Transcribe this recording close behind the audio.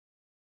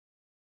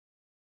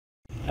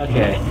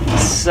Okay,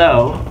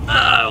 so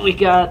we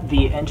got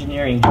the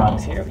engineering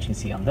drawings here, which you can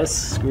see on this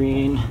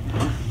screen.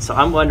 So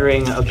I'm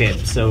wondering, okay,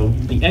 so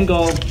the end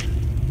goal,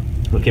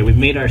 okay, we've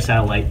made our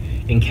satellite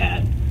in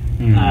CAD.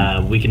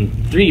 We can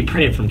 3D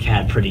print it from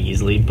CAD pretty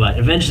easily, but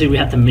eventually we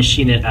have to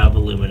machine it out of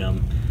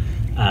aluminum.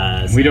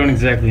 We don't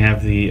exactly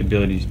have the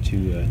ability to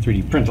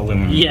 3D print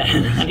aluminum.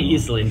 Yeah,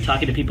 easily. And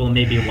talking to people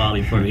maybe a while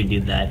before we do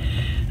that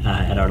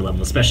at our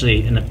level,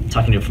 especially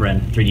talking to a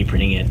friend, 3D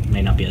printing it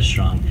may not be as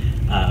strong,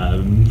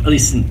 at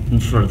least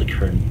for the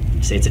current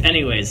states.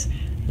 Anyways,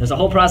 there's a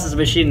whole process of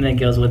machining that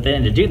goes with it,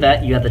 and to do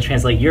that, you have to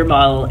translate your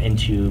model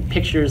into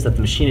pictures that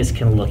the machinist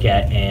can look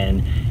at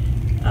and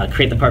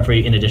create the part for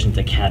you in addition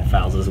to CAD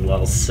files as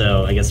well.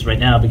 So I guess right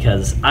now,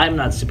 because I'm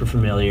not super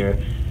familiar,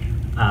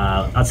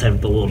 outside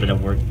of the little bit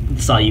of work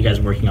saw you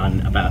guys working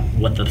on about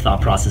what the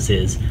thought process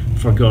is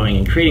for going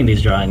and creating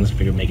these drawings,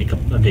 figured make a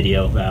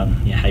video about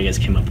how you guys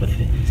came up with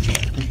it.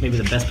 I think maybe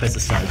the best place to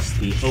start is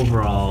the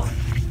overall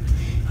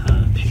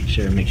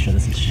picture. Make sure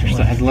this is showing.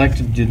 So I'd like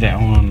to do that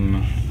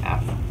one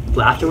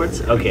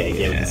afterwards. Okay,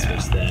 yeah, we can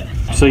switch that.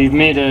 So you've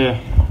made a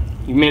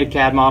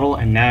CAD model,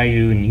 and now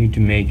you need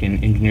to make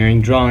an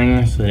engineering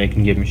drawing so that it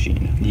can get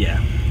machined.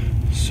 Yeah.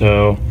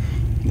 So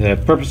the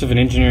purpose of an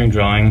engineering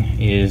drawing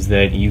is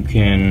that you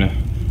can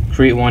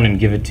create one and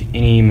give it to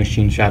any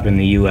machine shop in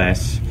the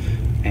US,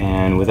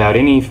 and without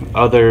any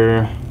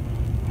other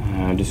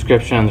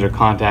descriptions or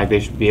contact, they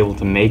should be able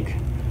to make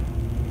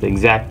the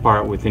exact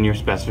part within your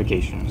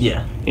specifications.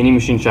 Yeah. Any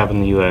machine shop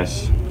in the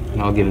US,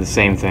 and I'll give the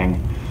same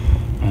thing.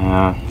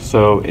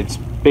 So it's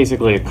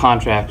basically a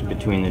contract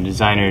between the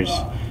designers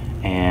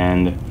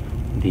and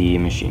the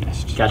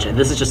machinist. Gotcha.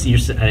 This is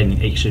just, I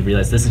didn't actually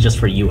realize this is just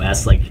for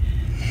US, like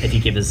if you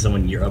give this to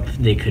someone in Europe,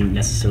 they couldn't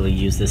necessarily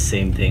use this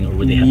same thing, or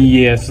would they have to?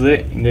 Yeah, so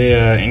they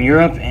in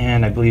Europe,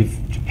 and I believe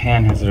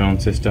Japan has their own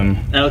system.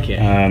 Okay.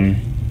 And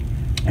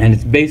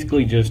it's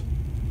basically just,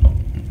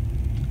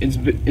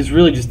 it's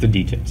really just the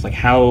details. Like,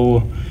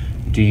 how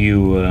do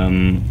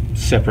you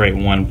separate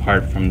one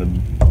part from the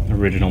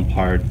original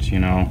part, you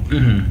know?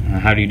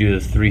 How do you do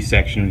the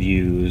 3-section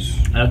views,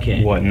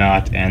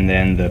 whatnot, and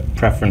then the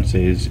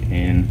preferences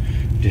in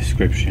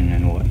description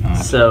and whatnot.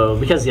 So,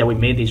 because we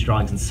made these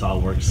drawings in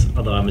SolidWorks,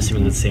 although I'm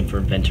assuming it's the same for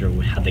Inventor,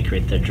 how they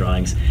create their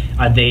drawings.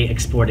 Are they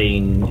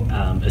exporting,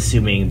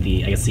 assuming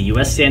the, I guess, the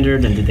US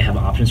standard, and did they have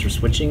options for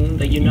switching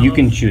that you know You of?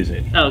 can choose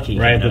it. Oh, okay.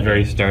 Right at the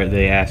very start,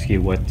 they ask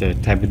you what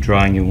type of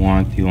drawing you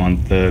want. You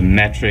want the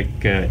metric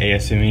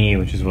ASME,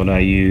 which is what I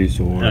use,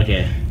 or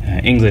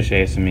English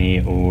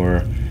ASME,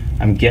 or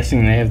I'm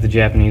guessing they have the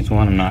Japanese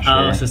one. I'm not sure.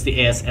 Oh, so it's the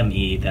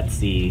ASME. That's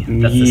the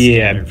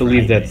yeah, I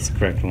believe that's the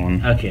correct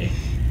one. Okay.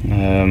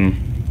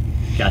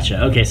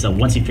 Gotcha. Okay, so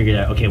once you figured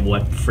out, okay,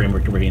 what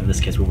framework we're working in this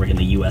case, we're working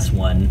the US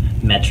one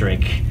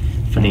metric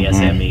for the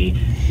SME.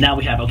 Now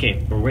we have,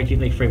 okay, we're working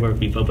the framework,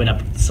 we've opened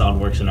up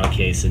SolidWorks and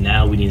okay, so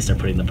now we need to start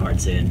putting the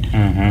parts in.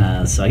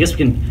 So I guess we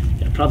can,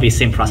 probably the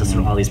same process for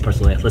all these parts.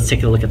 Let's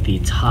take a look at the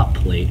top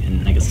plate,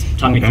 and I guess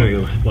talk me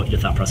through what your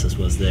thought process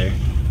was there.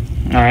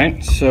 All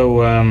right,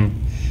 so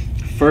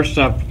first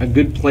up, a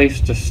good place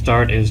to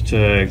start is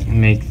to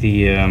make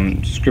the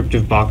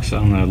descriptive box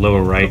on the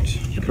lower right,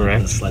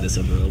 correct? Let's slide this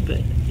over a little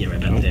bit. Yeah, right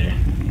back there.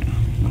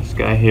 This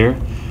guy here.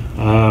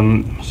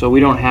 So we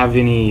don't have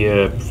any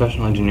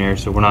professional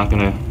engineers, so we're not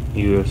going to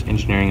use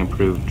engineering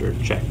approved or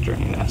checked or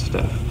any of that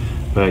stuff.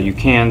 But you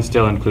can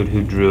still include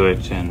who drew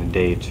it and the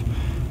date.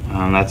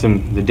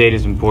 The date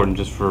is important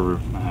just for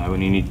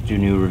when you need to do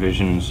new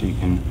revisions, so you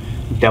can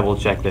double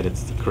check that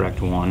it's the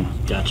correct one.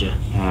 Gotcha.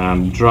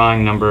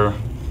 Drawing number.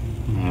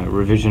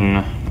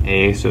 Revision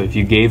A, so if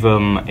you gave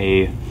them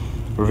a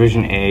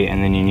revision A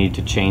and then you need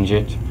to change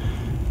it,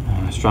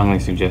 I strongly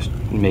suggest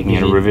making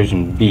it a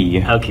revision B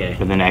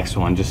for the next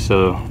one, just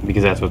so,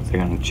 because that's what they're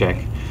going to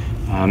check.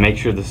 Make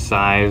sure the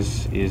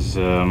size is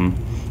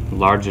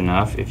large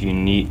enough. If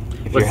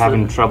you're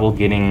having trouble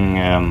getting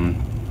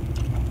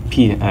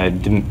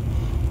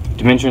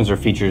dimensions or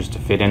features to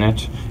fit in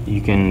it, you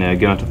can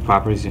go into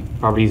properties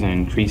and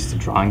increase the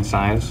drawing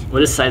size. What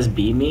does size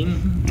B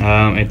mean?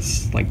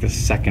 It's like the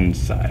second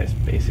size,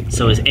 basically.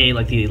 So is A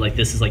like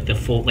this is like the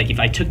full, like if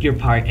I took your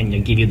part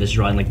and give you this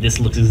drawing, like this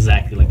looks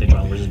exactly like the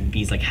drawing, whereas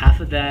B is like half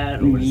of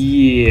that? Or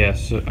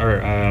yes,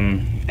 or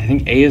I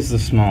think A is the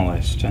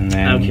smallest, and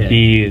then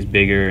B is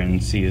bigger,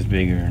 and C is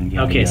bigger. And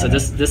so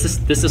this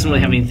doesn't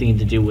really have anything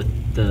to do with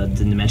the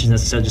dimensions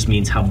necessarily. It just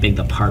means how big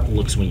the part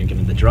looks when you're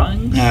given the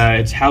drawings.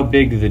 It's how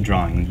big the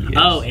drawing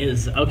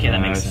is. Oh,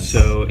 that makes sense.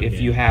 So if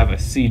you have a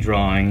C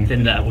drawing,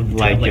 then that would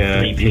like 3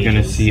 pages. You're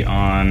gonna see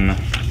on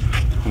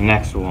the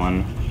next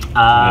one.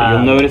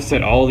 You'll notice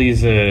that all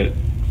these, the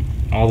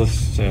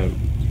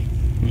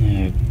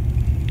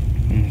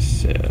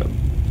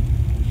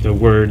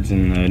words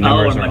and the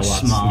numbers are a lot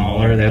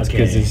smaller. That's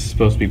because it's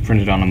supposed to be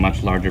printed on a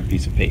much larger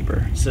piece of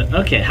paper. So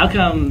how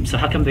come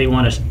they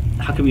want us?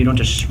 How come you don't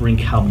just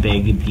shrink how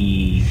big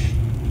the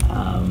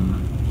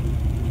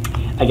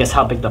I guess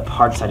how big the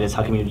part side is?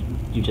 How come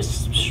you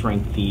just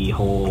shrink the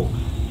whole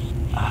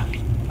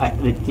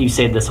you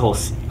say this whole.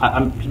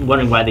 I'm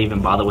wondering why they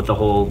even bother with the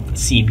whole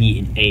CB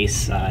and A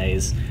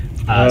size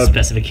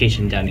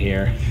specification down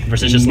here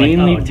versus just like,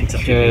 oh, it takes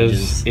up 2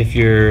 pages. If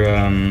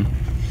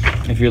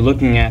you're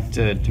looking at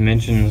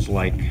dimensions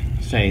like,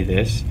 say,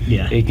 this,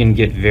 it can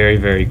get very,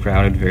 very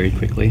crowded very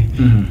quickly.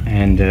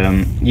 And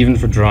even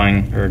for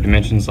drawing or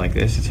dimensions like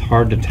this, it's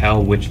hard to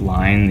tell which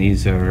line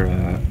these are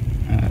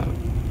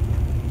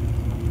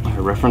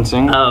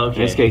referencing. Oh,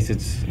 okay. In this case,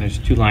 there's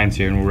 2 lines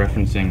here, and we're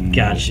referencing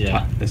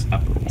this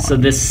upper one. So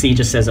this C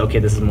just says, okay,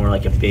 this is more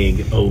like a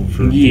big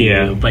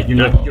overview, but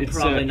you're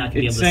probably not going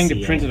to be able to see it. It's saying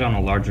to print it on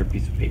a larger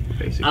piece of paper,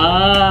 basically.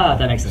 Ah,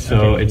 that makes sense.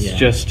 So it's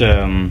just,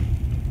 so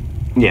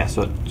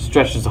it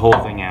stretches the whole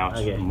thing out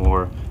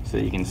more so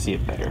that you can see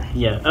it better.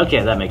 Yeah,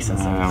 okay, that makes sense.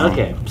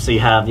 Okay, so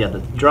you have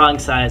the drawing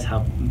size,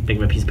 how big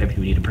of a piece of paper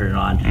you need to print it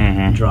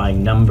on,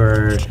 drawing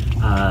number.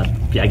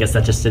 I guess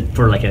that's just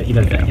for like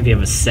even if you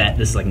have a set,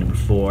 this is like number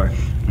 4.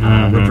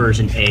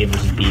 Reversion A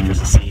versus B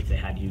versus C if they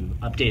had you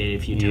updated a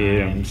few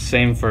times.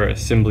 Same for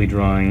assembly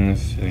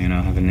drawings, so,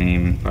 have a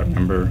name, part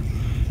number,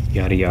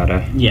 yada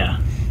yada. Yeah.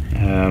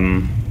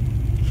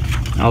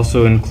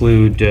 Also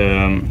include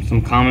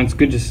some comments.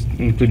 Good, just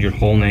include your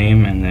whole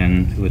name and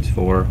then who it's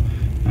for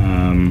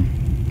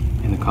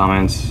in the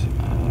comments.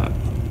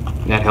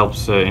 That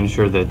helps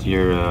ensure that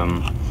your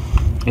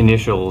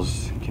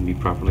initials can be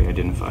properly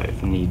identified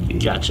if need be.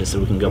 Gotcha. So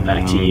we can go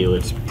back to you.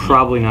 It's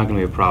probably not going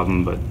to be a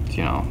problem, but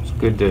it's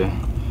good to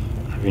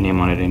have your name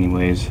on it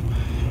anyways.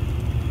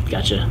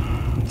 Gotcha.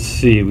 Let's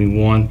see. We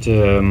want.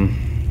 I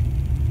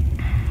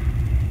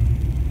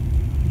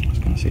was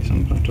going to say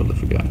something, but I totally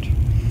forgot.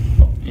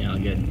 Yeah,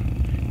 good.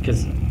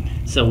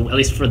 So at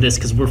least for this,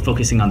 because we're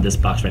focusing on this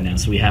box right now,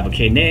 so we have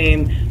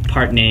name,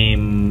 part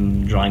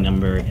name, drawing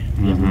number,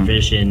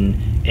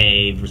 revision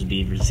A versus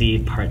B versus C,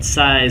 part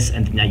size,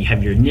 and now you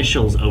have your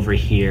initials over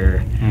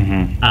here,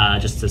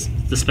 just to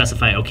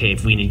specify. Okay,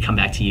 if we need to come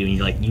back to you, and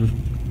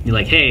you're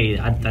like, hey,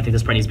 I think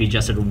this part needs to be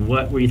adjusted.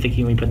 What were you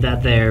thinking when you put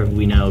that there?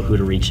 We know who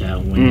to reach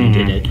out when you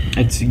did it.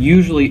 It's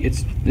usually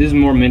this is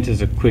more meant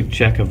as a quick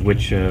check of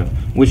which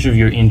of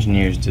your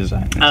engineers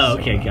designed this. Oh,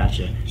 okay,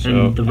 gotcha. So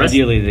and the rest,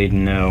 ideally they'd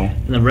know.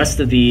 And the rest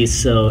of these,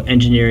 so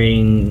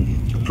engineering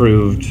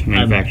approved,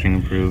 manufacturing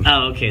approved.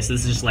 Oh, okay. So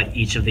this is just like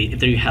each of the. If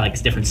there you had like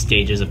different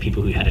stages of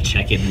people who had to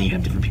check it, and then you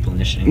have different people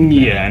initiating.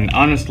 Yeah, and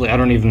honestly, I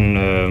don't even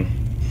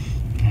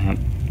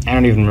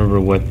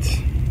remember what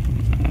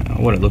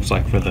it looks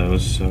like for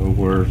those. So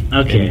we're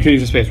in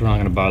Cougs space. We're not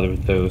going to bother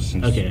with those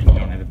since we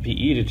don't have a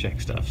PE to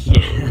check stuff. So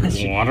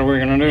what are we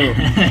going to do?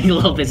 A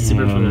little bit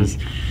superfluous.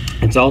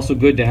 It's also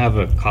good to have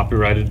a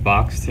copyrighted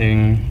box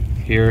thing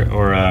here,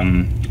 or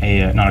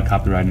not a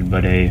copyrighted,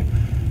 but a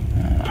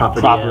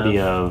property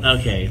of.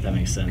 Okay, that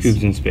makes sense.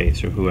 Cougs in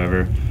Space or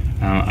whoever.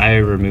 I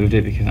removed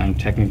it because I'm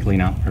technically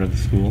not part of the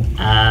school.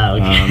 Ah,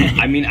 okay.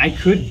 I mean, I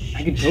could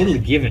totally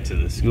give it to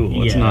the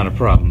school. It's not a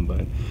problem,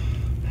 but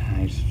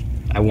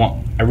I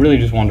really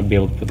just want to be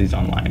able to put these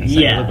online and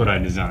say, look what I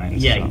designed.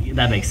 Yeah, so,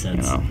 that makes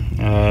sense.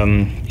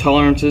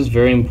 Tolerances,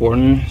 very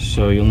important.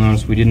 So you'll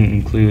notice we didn't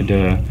include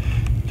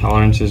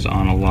tolerances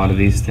on a lot of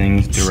these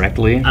things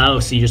directly. Oh,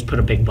 so you just put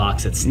a big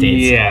box that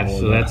states. Yeah,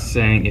 so that's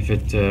saying if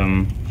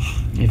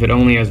it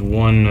only has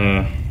one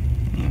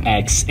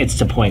X, it's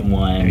to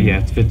 0.1.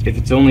 Yeah, if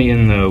it's only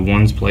in the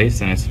ones place,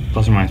 then it's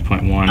plus or minus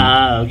 0.1.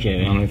 Ah,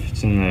 okay. If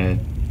it's in the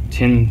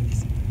 10th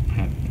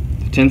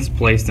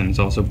place, then it's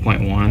also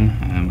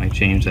 0.1. I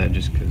changed that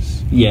just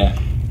because. Yeah.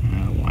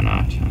 Why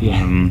not?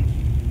 Yeah.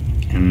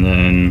 And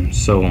then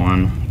so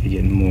on. If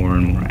you get more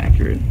and more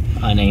accurate.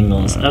 On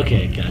angles.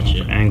 Okay,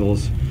 gotcha.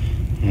 Angles.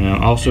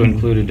 Also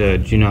included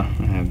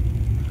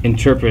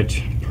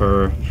interpret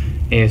per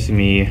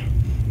ASME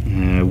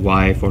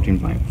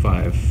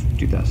Y14-5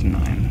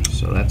 2009.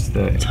 So that's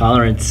the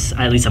tolerance.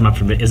 At least I'm not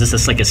familiar. Is this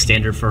just like a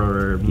standard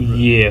for?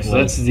 Yeah. So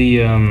that's the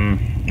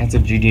that's a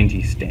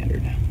GD&T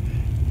standard.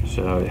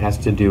 So it has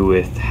to do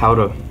with how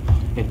to.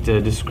 It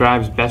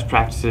describes best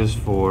practices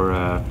for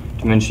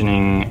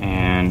dimensioning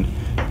and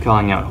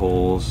calling out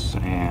holes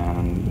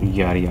and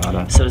yada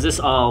yada. So is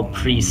this all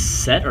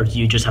preset, or do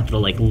you just have to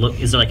like look?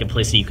 Is there like a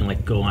place that you can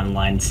like go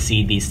online,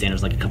 see these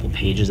standards, like a couple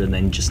pages, and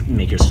then just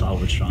make your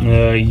solver strong?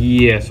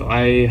 Yeah. So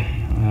I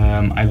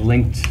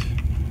linked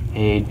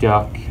a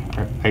doc.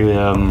 I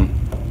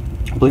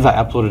believe I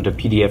uploaded a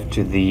PDF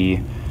to the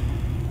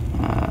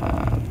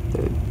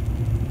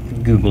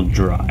Google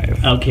Drive.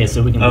 Okay,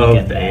 so we can look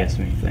at the that.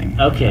 ASME thing.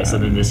 Okay, so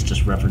then this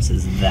just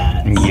references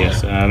that.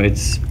 Yes,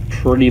 it's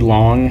pretty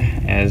long,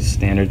 as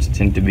standards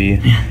tend to be,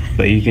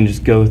 but you can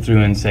just go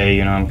through and say,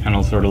 I'm kind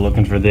of sort of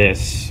looking for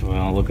this.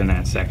 Well, look in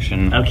that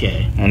section.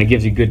 Okay. And it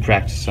gives you good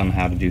practice on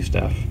how to do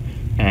stuff.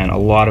 And a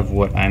lot of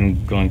what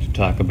I'm going to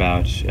talk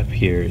about up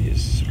here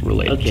is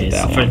related to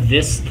that one. Okay, so for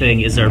this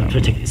thing, is there a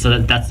particular, so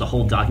that's the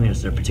whole document, or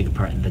is there a particular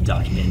part of the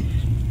document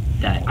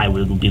that I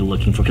would be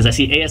looking for? Because I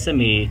see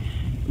ASME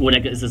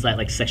is this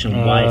like section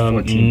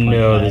Y14.5?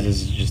 No, this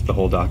is just the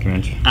whole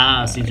document.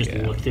 So you just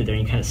look through there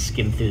and you kind of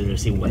skim through there to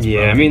see what's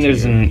I mean,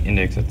 there's an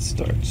index at the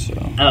start, so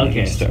you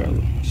can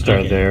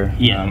start there.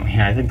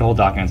 Yeah, I think the whole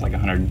document's like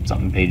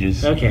 100-something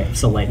pages. Okay,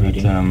 so light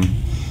reading.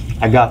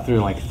 I got through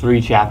like 3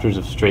 chapters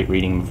of straight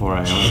reading before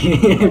I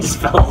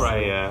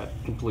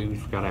completely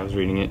forgot I was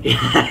reading it.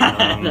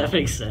 That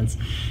makes sense.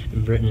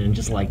 Written in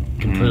just like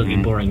completely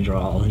boring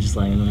drawl, just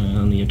like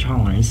on your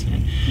tolerance.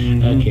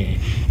 Okay,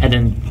 and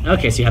then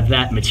so you have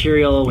that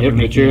material. When you're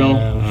making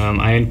material.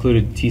 I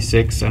included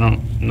T6. I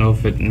don't know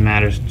if it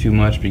matters too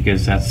much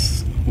because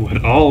that's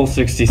what all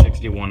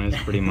 6061 is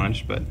pretty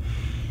much, but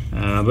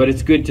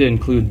it's good to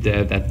include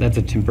that. That's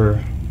a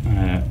temper.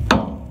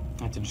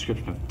 That's a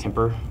description of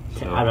temper.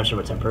 So, I'm not sure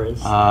what temper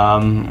is.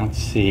 Let's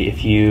see.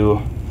 If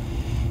you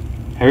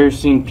have you ever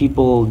seen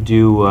people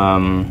do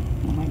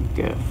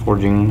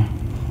forging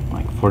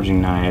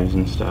knives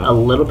and stuff? A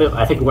little bit.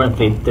 I think when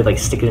they like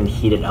stick it and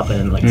heat it up and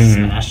then like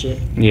smash it.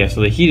 Yeah. So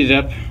they heat it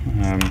up.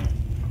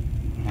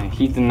 And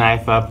heat the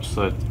knife up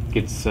so it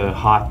gets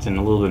hot and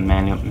a little bit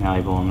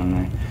malleable, and then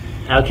they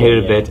heat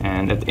it a bit,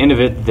 and at the end of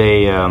it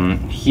they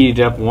heat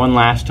it up one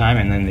last time,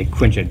 and then they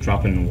quench it,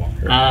 drop it in the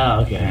water.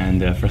 Okay.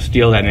 And for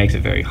steel, that makes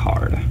it very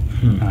hard,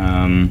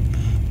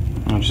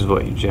 which is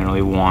what you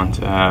generally want.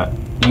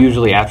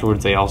 Usually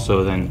afterwards, they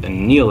also then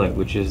anneal it,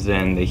 which is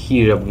then they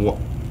heat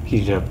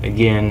it up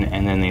again,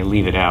 and then they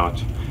leave it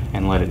out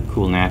and let it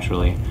cool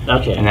naturally.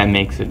 Okay. And that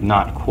makes it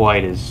not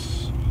quite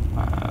as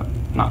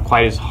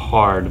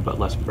hard, but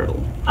less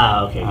brittle.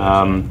 Okay.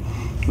 Gotcha.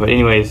 But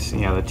anyways,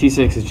 yeah, the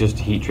T6 is just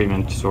a heat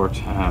treatment sort.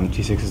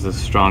 T6 is the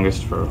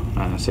strongest for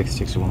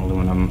 661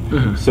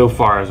 aluminum, so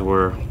far as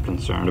we're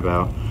concerned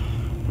about.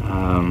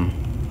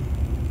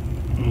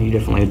 You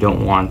definitely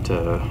don't want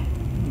 -O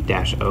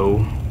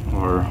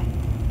or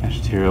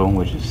 -0,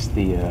 which is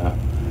the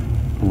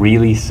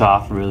really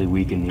soft, really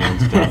weak in the old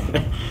stuff.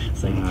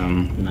 It's like,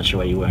 I'm not sure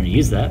why you want to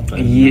use that, but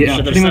yeah,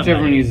 sure pretty much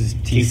everyone uses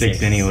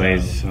T6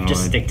 anyways. So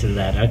just stick to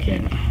that.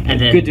 Okay, and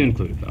then good to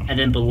include it though. And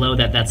then below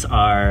that, that's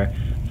our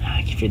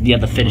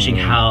the finishing,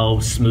 how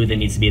smooth it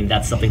needs to be, and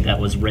that's something that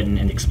was written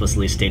and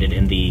explicitly stated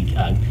in the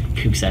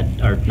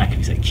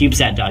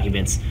CubeSat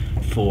documents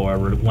for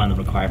one of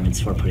the requirements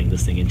for putting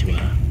this thing into a.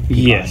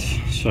 Yes.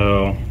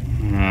 So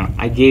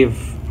I gave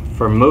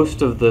for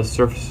most of the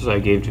surfaces, I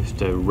gave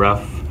just a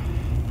rough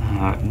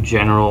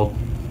general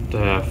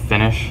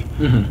finish.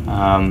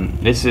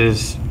 This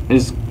is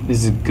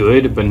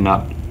good, but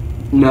not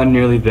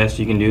nearly the best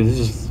you can do. This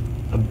is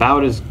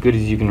about as good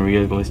as you can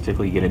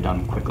realistically get it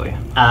done quickly.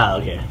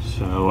 Okay.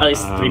 So at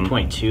least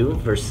 3.2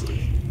 versus.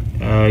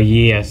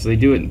 Yes, they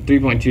do it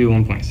 3.2,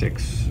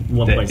 1.6.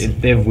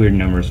 1.6. They have weird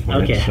numbers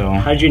for it. So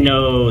how did you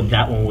know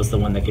that one was the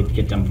one that could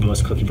get done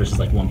most quickly versus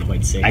like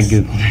 1.6? I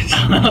googled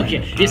it.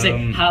 Okay. You're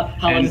saying how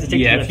long does it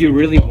take? Yeah, if you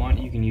really want,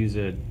 you can use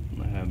a.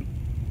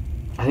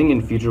 I think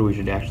in future we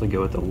should actually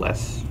go with a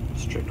less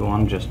strict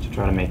one, just to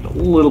try to make it a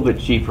little bit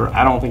cheaper.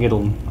 I don't think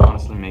it'll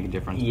honestly make a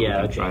difference.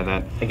 Yeah, okay. Try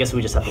that. I guess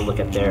we just have to look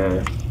at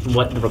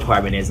what the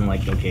requirement is, and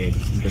like, okay,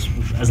 just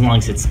as long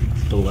as it's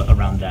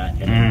around that,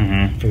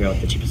 and figure out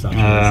what the cheapest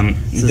option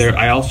is.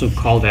 I also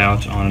called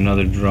out on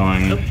another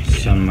drawing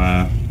some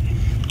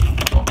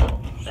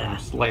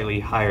slightly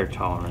higher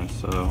tolerance,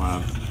 so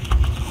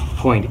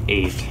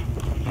 0.8.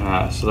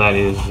 So that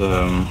is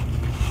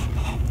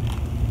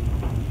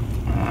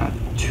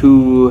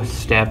 2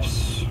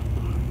 steps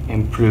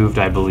improved,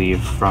 I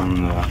believe,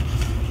 from the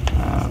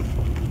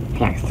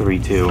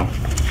 0.32,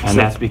 and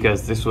that's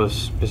because this was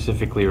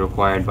specifically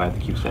required by the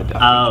CubeSat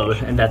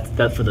documentation. Oh, and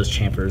that's for those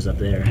chamfers up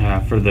there.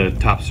 For the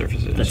top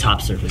surfaces. The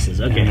top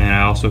surfaces, okay. And then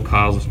I also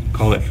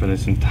called it for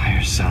this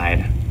entire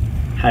side.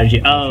 How did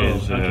you?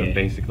 Which is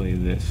basically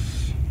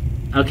this.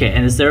 Okay,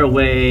 and is there a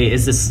way?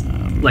 Is this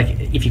like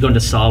if you go into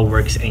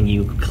SolidWorks and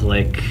you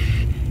click?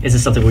 Is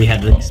this something where you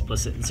have the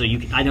explicit? So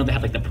I know they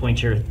have like the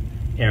pointer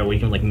arrow where you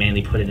can like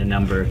manually put in a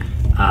number,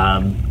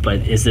 but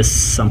is this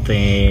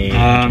something?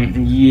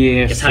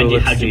 Yeah. So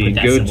let's see.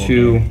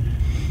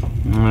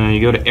 You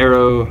go to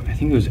arrow. I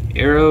think it was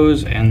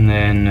arrows, and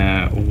then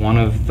one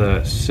of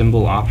the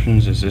symbol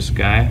options is this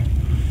guy,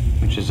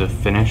 which is a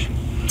finish.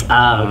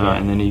 Okay.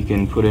 And then you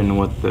can put in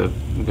what the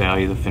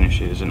value of the finish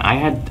is. And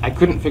I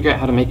couldn't figure out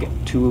how to make it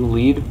to a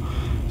lead,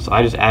 so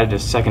I just added a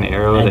second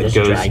arrow that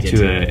goes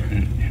to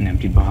an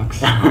empty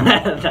box.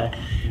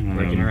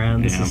 Working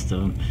around the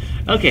system.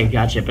 Okay,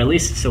 gotcha. But at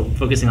least, so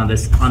focusing on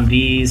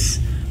these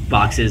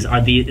boxes,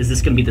 is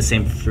this going to be the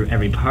same for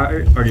every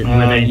part, or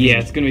yeah,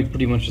 it's going to be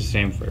pretty much the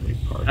same for every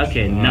part.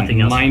 Okay,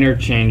 nothing else. Minor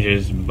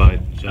changes, but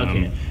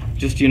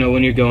just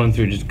when you're going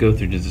through, just go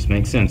through. Does this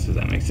make sense? Does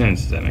that make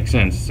sense? Does that make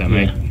sense? Does that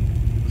make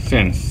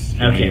sense?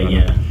 Okay,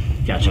 yeah,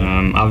 gotcha.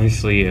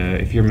 Obviously,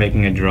 if you're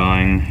making a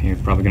drawing, you're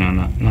probably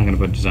not going to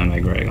put Design by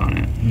Greg on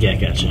it. Yeah,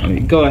 gotcha. I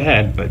mean, go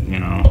ahead, but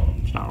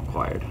it's not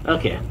required.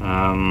 Okay.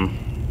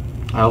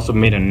 I also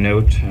made a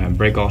note: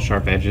 break all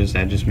sharp edges.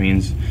 That just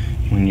means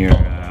when you're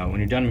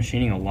done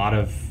machining, a lot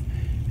of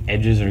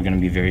edges are going to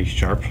be very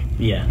sharp.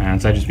 Yeah.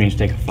 And so that just means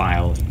take a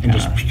file and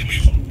just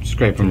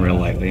scrape them real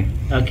lightly.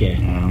 Okay.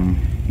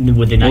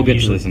 Would they not we'll get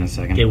usually, to this in a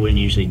second. They wouldn't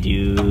usually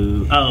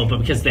do. Oh, but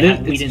because they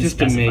we didn't just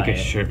to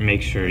specify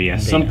make sure. Yeah,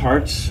 some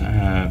parts,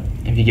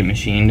 if you get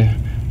machined,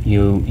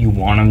 you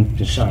want them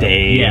to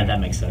stay. Yeah, that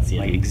makes sense.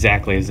 Yeah. Like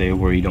exactly as they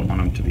were. You don't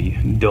want them to be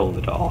dulled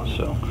at all.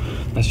 So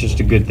that's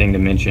just a good thing to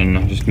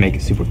mention. Just to make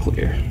it super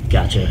clear.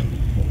 Gotcha.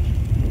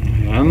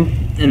 And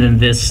then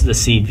the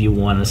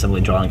CV1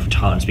 assembly drawing for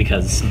tolerance,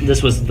 because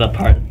this was the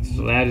part.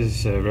 So that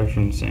is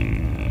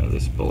referencing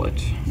this bullet,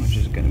 which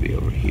is going to be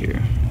over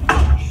here.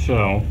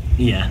 So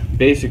yeah,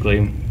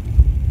 basically,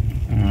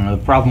 the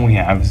problem we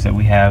have is that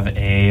we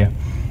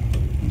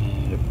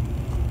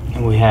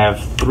have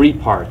 3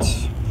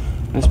 parts.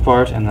 This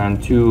part and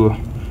then 2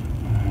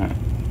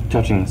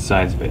 touching the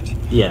sides of it.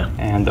 Yeah.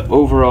 And the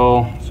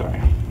overall,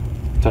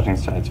 touching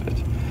the sides of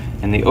it,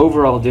 and the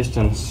overall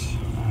distance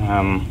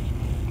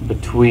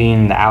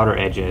between the outer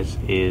edges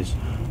is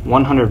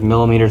 100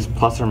 millimeters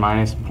plus or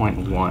minus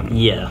 0.1.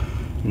 Yeah.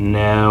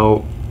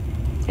 Now,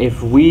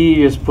 if we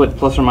just put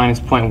plus or minus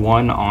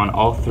 0.1 on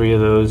all 3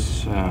 of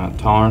those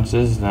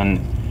tolerances,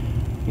 then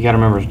you got to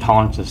remember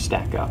tolerances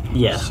stack up.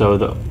 Yeah. So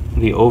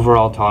the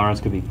overall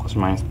tolerance could be plus or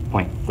minus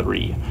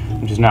 0.3,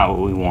 which is not what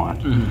we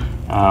want.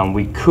 Mm-hmm.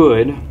 We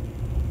could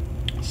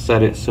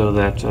set it so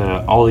that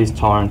all these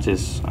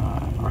tolerances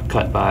are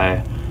cut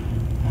by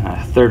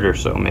a third or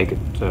so, make it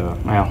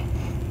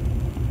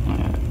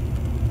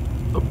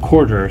a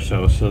quarter or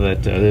so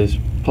that there's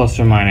plus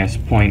or minus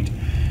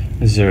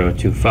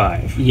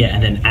 0.025. Yeah,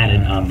 and then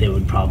added up, they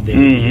would probably.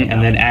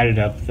 And then added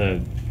up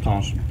the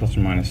tolerance plus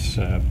or minus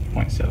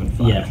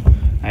 0.75. Yeah.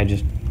 I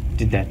just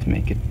did that to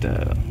make it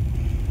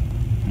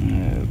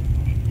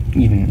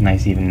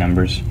even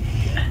numbers.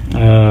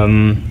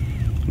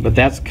 But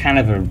that's kind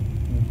of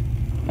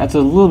that's a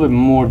little bit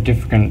more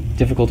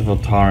difficult of a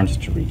tolerance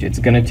to reach. It's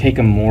going to take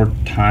them more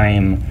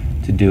time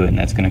to do it, and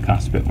that's going to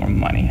cost a bit more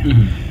money.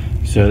 Mm-hmm.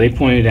 So they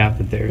pointed out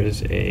that there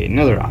is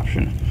another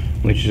option,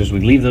 which is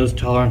we leave those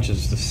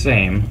tolerances the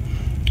same,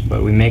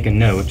 but we make a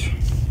note.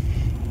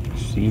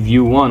 See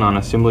view 1 on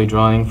assembly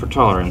drawing for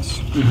tolerance.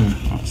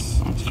 Mm-hmm.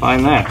 Let's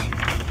find that.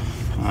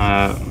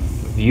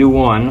 View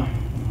 1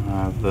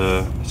 of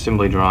the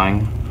assembly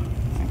drawing.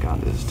 Oh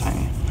God, this is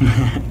tiny.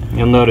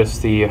 You'll notice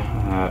the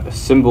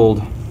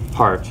assembled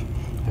part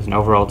has an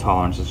overall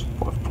tolerance of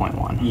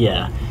 0.1.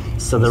 Yeah.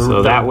 So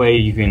that way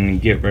you can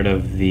get rid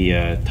of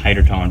the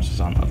tighter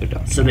tolerances on the other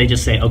documents. So they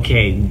just say,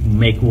 okay,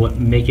 make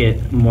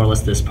it more or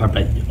less this part,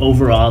 but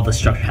overall the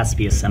structure has to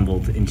be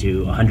assembled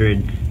into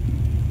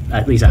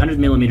at least 100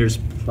 millimeters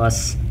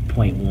plus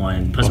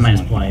 0.1, plus or minus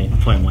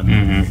 0.1.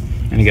 Mm-hmm.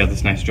 And you got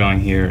this nice drawing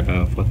here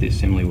of what the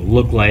assembly will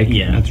look like.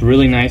 Yeah. That's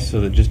really nice,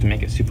 so that just to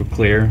make it super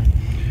clear.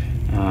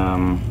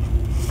 And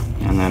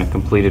then a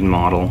completed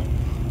model.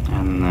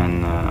 And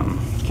then,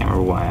 can't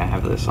remember why I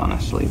have this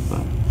honestly,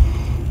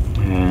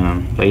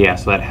 but yeah,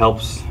 so that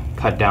helps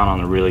cut down on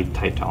the really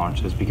tight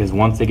tolerances, because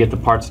once they get the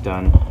parts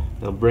done,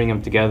 they'll bring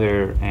them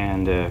together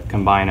and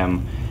combine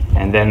them,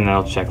 and then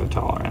they'll check the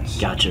tolerance.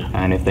 Gotcha.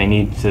 And if they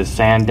need to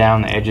sand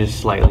down the edges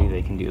slightly,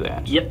 they can do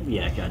that. Yep.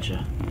 Yeah.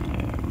 Gotcha.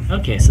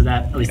 Okay, so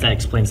that that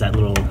explains that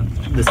little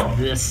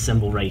this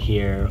symbol right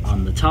here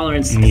on the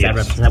tolerance. Yes. That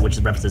represents, which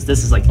represents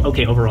this is like,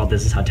 okay, overall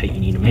this is how tight you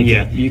need to make it.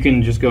 Yeah, you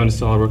can just go into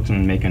SolidWorks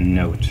and make a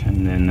note,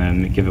 and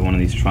then give it one of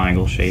these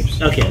triangle shapes.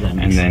 Okay, that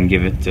makes and then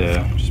give it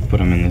just put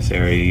them in this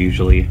area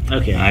usually.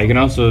 Okay. You can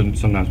also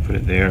sometimes put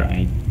it there.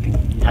 I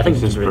think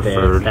this is right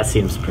preferred. There. That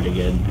seems pretty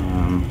good.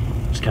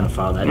 Just kind of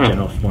follow that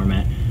general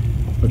format.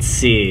 Let's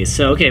see.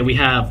 So okay, we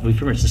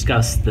pretty much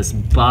discussed this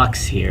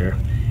box here.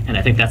 And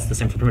I think that's the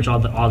same for pretty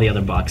much all the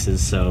other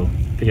boxes, so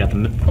figure out the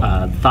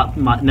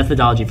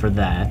methodology for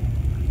that.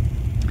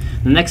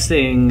 The next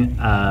thing,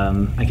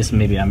 I guess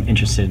maybe I'm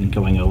interested in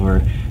going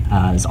over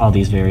is all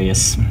these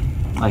various,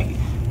 like,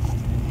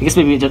 I guess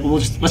maybe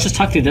let's just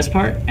talk through this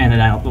part, and then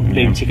I'll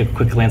maybe take a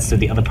quick glance through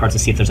the other parts to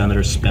see if there's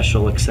other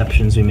special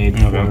exceptions we made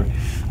before. Okay.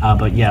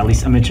 But yeah, at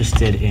least I'm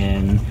interested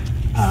in,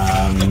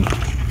 I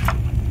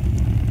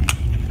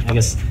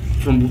guess,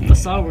 from the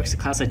SolidWorks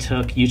class I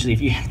took, usually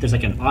if there's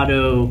like an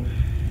auto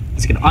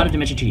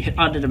dimension to you hit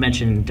auto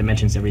dimension,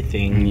 dimensions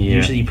everything. Yeah.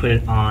 Usually you put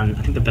it on,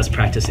 I think the best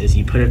practice is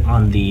you put it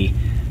on the,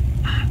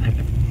 I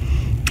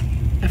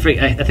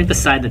think the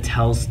side that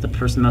tells the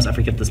person most, I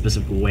forget the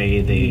specific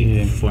way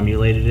they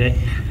formulated it.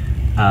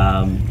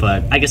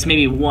 But I guess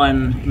maybe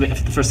the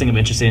first thing I'm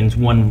interested in is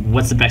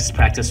what's the best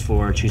practice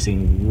for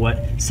choosing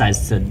what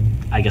size to,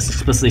 I guess,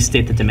 explicitly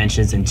state the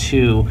dimensions, and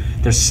 2,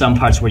 there's some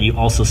parts where you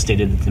also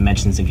stated the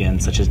dimensions again,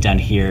 such as down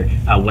here,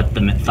 what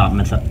the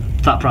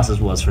thought process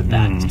was for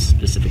that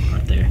specific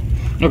part there.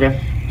 Okay.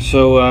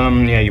 So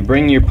yeah, you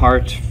bring your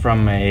part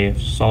from a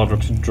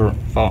SolidWorks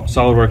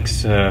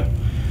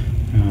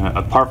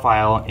a part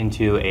file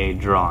into a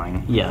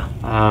drawing. Yeah.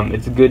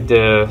 It's good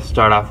to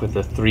start off with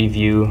a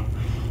 3-view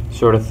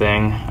sort of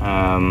thing.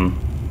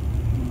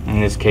 In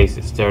this case,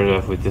 it started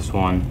off with this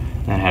one,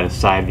 then had a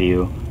side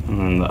view, and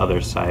then the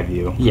other side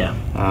view. Yeah.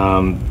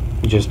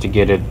 Just to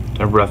get a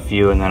rough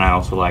view, and then I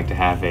also like to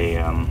have a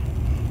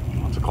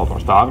what's it called,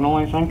 orthogonal,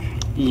 I think.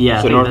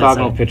 Yeah. So an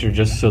orthogonal picture,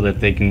 just so that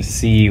they can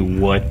see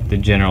what the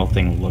general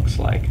thing looks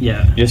like.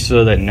 Yeah. Just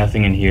so that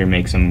nothing in here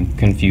makes them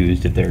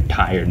confused if they're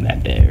tired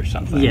that day or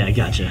something. Yeah,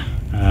 gotcha.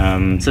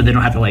 So they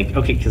don't have to like,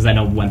 okay, because I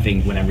know one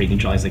thing whenever you can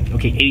draw is like,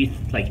 okay, 80,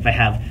 like if I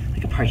have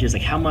like a part here, it's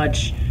like how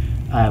much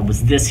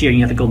was this here? And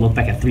you have to go look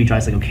back at 3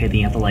 drawings, like okay, then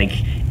you have to like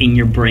in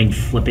your brain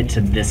flip it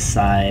to this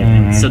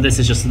side. So this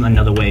is just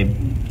another way.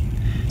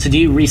 So do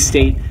you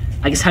restate?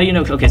 I guess how do you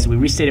know? Okay, so we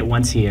restate it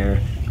once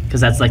here because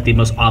that's like the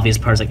most obvious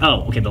part. Is like,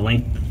 oh, okay,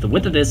 the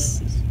width of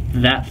this is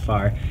that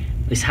far.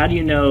 At least how do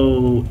you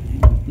know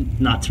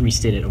not to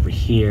restate it over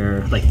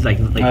here? Like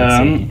let's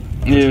say.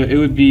 It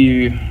would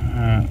be.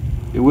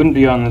 It wouldn't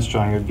be on this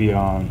drawing, it would be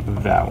on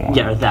that one.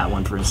 Yeah, or that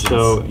one, for instance.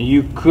 So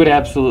you could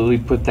absolutely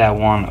put that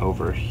one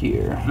over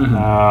here.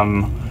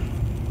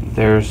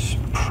 There's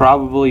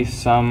probably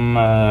some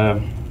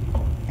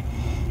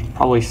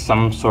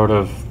sort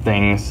of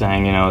thing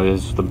saying, you know,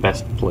 this is the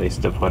best place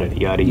to put it,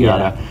 yada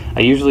yada.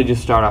 I usually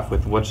just start off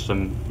with what's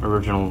the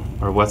original,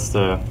 or what's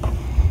the,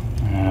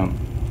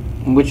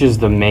 which is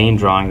the main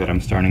drawing that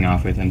I'm starting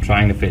off with, and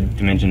trying to fit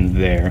dimensions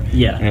there.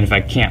 Yeah. And if I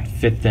can't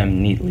fit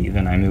them neatly,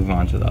 then I move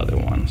on to the other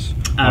ones.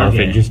 Or if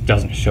it just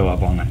doesn't show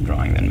up on that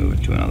drawing, then move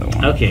it to another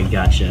one. Okay,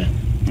 gotcha.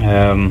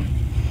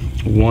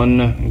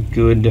 One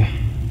good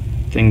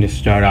thing to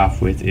start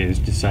off with is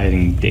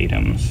deciding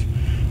datums.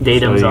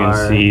 Datums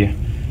are... So you can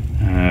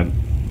see,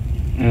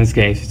 in this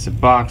case, it's a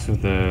box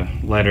with a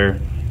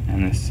letter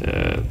and this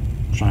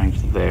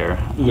triangle there.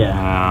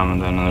 Yeah. And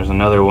then there's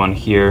another one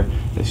here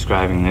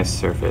describing this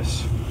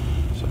surface.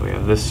 So we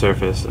have this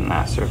surface and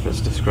that surface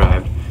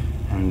described.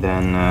 And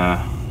then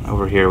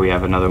over here we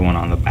have another one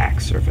on the back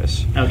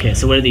surface. Okay,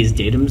 so what are these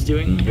datums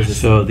doing?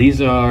 So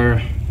these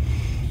are,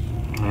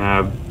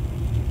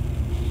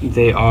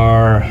 they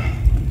are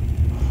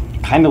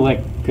kind of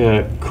like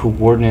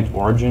coordinate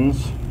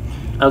origins.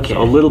 Okay.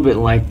 So a little bit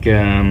like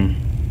in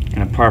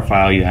a part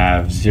file you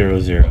have 0,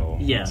 0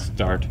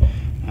 start.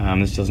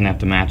 This doesn't have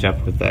to match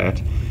up with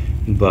that,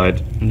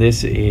 but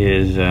this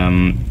is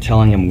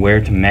telling him where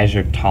to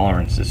measure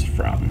tolerances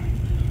from.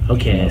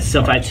 Okay,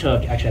 so if I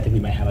took, actually I think we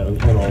might have a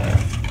little...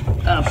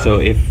 So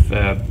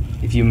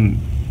if you,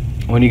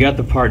 when you got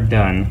the part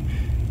done,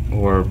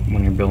 or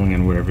when you're building it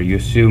or whatever, you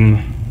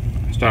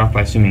start off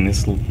by assuming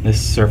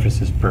this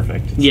surface is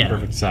perfect, it's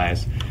perfect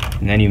size,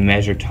 and then you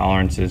measure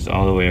tolerances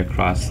all the way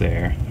across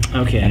there.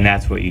 Okay. And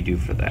that's what you do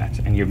for that,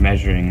 and you're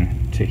measuring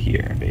to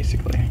here,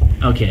 basically.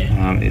 Okay.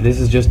 This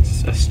is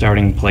just a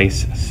starting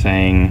place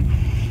saying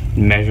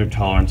measure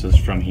tolerances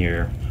from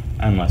here,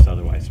 unless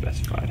otherwise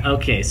specified.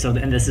 Okay, so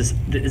and is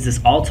this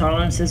all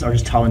tolerances, or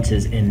just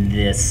tolerances in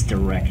this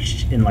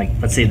direction? In like,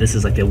 let's say this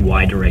is like the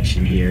Y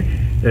direction here.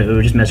 It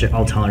would just measure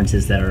all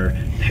tolerances that are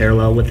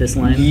parallel with this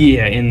line?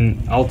 Yeah,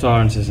 in all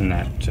tolerances in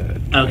that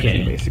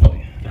direction,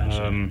 basically.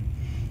 Gotcha.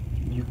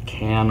 You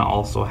can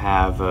also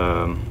have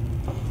a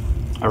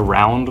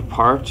round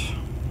part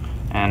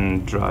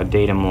and draw a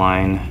datum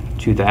line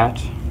to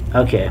that.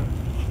 Okay.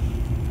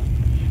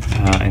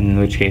 In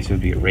which case it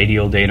would be a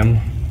radial datum.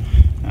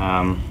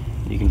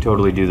 You can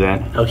totally do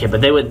that. Okay,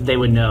 but they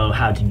would know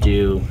how to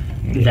do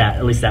that,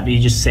 at least that. But you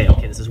just say,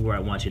 okay, this is where I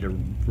want you to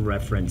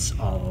reference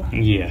all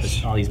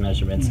these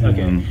measurements.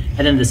 Okay, and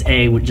then this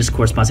A would just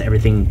correspond to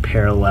everything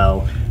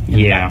parallel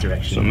in that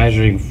direction. So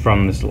measuring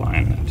from this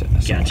line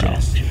to somewhere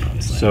else.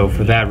 So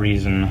for that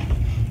reason,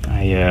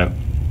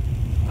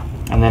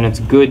 and then it's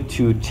good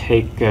to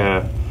take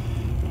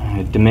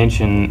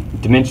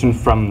dimension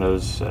from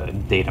those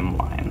datum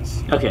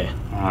lines. Okay.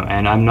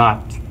 And I'm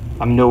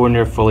nowhere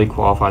near fully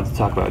qualified to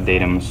talk about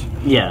datums.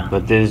 Yeah.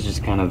 But this is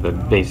just kind of the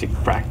basic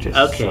practice.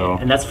 Okay. So.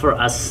 And that's for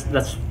us.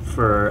 That's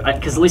for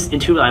because at least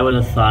intuitively I would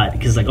have thought,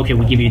 because like, okay,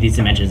 we give you these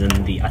dimensions, and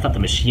I thought the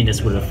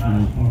machinist would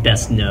have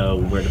best know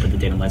where to put the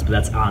datum lines, but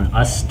that's on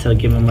us to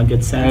give them a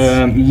good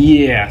sense.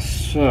 Yeah.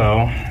 So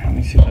let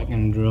me see if I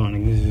can draw an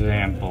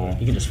example.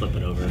 You can just flip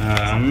it over.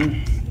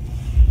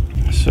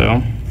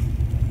 So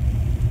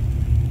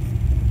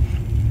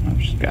I've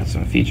just got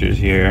some features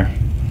here.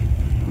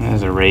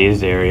 There's a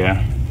raised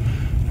area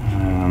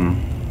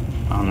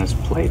on this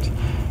plate.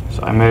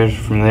 So I measured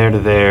from there to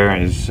there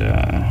is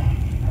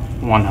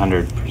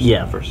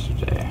 100% versus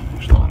A.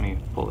 Actually, let me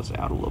pull this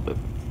out a little bit.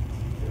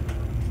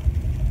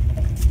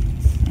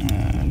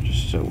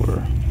 Just so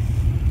we're...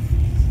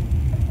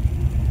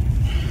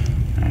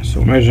 Alright, so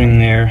we're measuring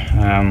there.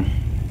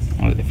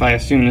 If I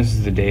assume this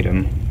is the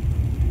datum,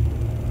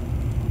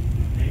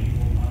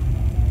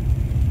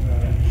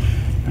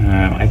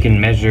 I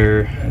can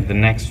measure the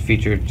next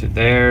feature to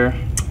there,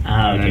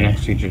 and the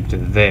next feature to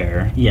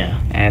there. Yeah.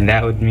 And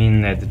that would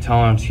mean that the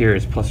tolerance here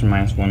is plus or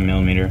minus 1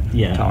 millimeter.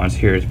 Yeah. Tolerance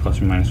here is plus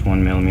or minus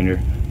 1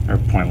 millimeter, or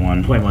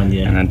 0.1. 0.1,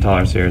 yeah. And then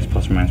tolerance here is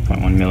plus or minus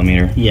 0.1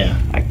 millimeter. Yeah.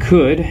 I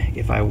could,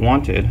 if I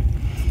wanted,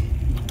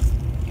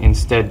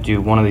 instead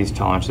do one of these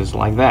tolerances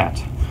like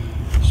that.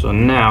 So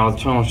now the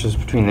tolerances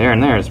between there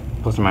and there is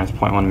plus or minus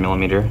 0.1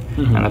 millimeter,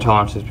 and the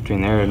tolerance is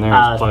between there and there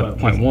is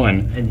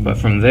 0.1, but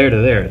from there to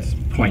there it's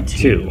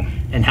 0.2.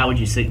 And how would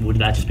you say, would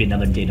that just be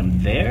another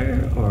datum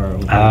there, or?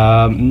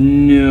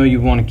 No,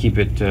 you want to keep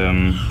it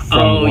from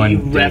one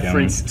datum.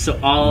 Reference, so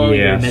all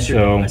your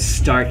measurements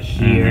start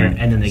here,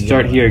 and then they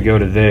start here, go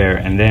to there,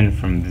 and then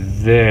from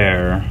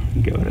there,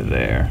 go to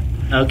there.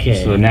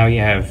 Okay. So now you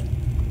have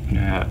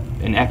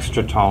an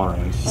extra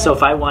tolerance. So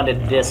if I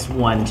wanted this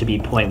one to be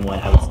 0.1,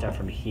 I would start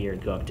from here,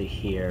 go up to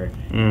here.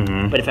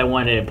 But if I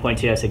wanted a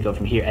 0.2, I said go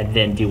from here, and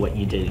then do what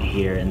you did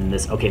here, and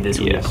this, this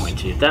would be a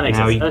 0.2. That makes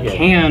sense. Now you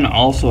can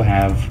also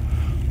have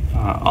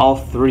all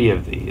three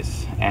of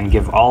these and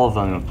give all of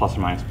them a plus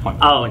or minus 0.1.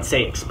 Oh, and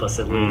say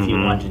explicitly if you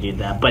want to do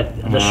that. But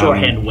the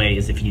shorthand way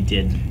is if you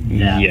did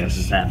that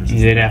versus that versus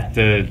they'd have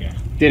to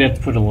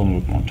put a little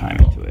more time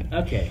into it.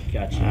 Okay,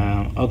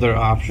 gotcha. Other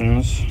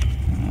options.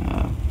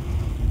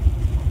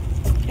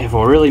 If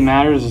what really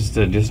matters is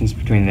the distance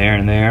between there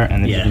and there,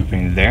 and the distance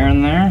between there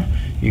and there,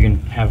 you can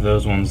have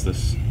those ones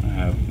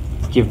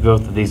give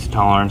both of these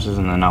tolerances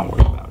and then not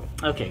worry about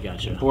it. Okay,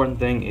 gotcha. The important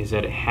thing is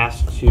that it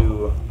has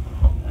to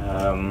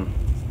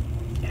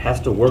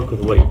work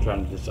with what you're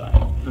trying to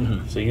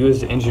design. So you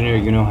as the engineer,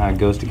 you know how it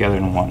goes together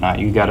and whatnot.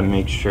 You got to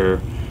make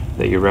sure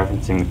that you're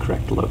referencing the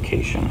correct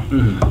location.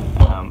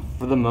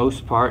 For the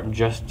most part,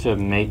 just to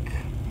make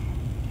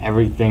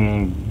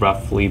everything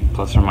roughly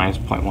plus or minus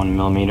 0.1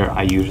 millimeter,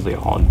 I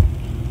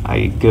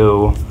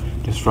go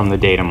just from the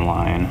datum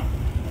line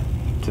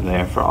to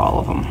there for all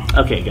of them.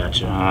 Okay,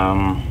 gotcha.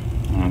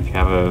 And if you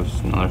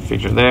have another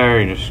feature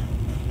there, you just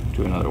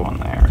do another one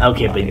there.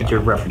 Okay, but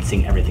you're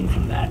referencing everything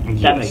from that.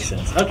 Yes. That makes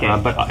sense. Okay.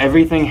 But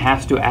everything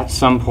has to, at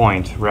some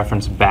point,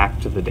 reference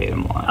back to the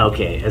datum line.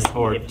 Okay.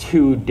 Or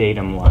two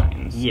datum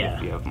lines. Yeah.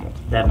 If you have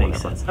multiple. That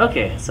makes sense.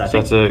 Okay. So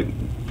that's a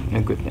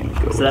good thing to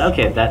go with.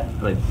 Okay,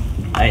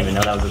 I didn't even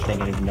know that was a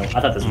thing. I didn't even know.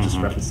 I thought this was just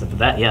reference stuff. But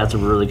that's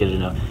really good to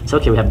know. So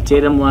we have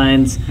datum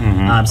lines.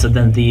 So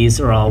then these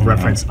are all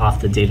referenced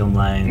off the datum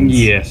lines.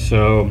 Yeah.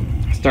 So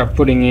start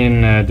putting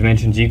in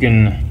dimensions.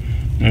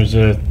 There's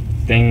a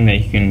thing that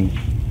you can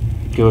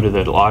go to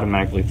that'll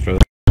automatically throw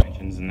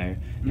dimensions in there.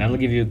 That'll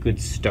give you a good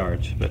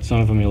start, but some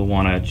of them you'll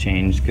want to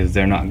change because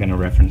they're not going to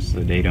reference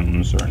the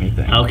datums or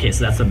anything. Okay,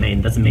 so that's the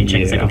main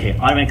check. It's like, okay,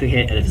 automatically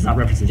hit, and if it's not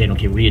referencing the datum,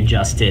 okay,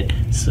 readjust it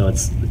so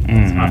it's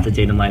off the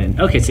datum line. And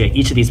okay, so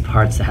each of these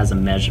parts that has a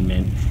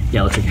measurement,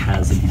 it looks like it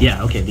has,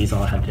 okay, these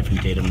all have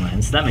different datum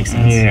lines. So that makes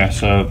sense. Yeah,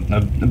 so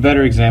a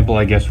better example,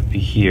 I guess, would be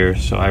here.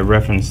 So I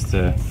referenced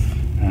the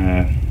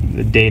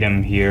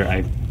datum here.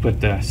 I put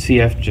the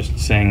CF just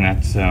saying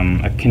that's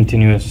a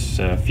continuous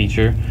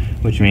feature,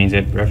 which means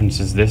it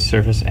references this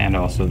surface and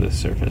also this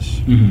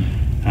surface.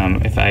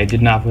 If I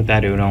did not put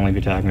that, it would only be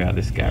talking about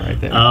this guy right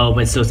there. Oh,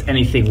 but so it's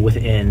anything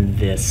within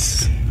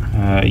this.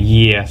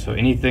 Yeah, so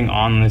anything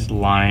on this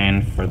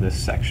line for this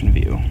section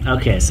view.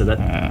 Okay, so that.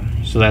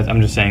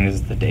 I'm just saying this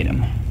is the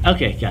datum.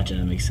 Okay, gotcha.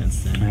 That makes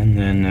sense then. And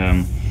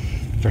then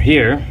for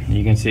here,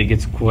 you can see it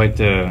gets quite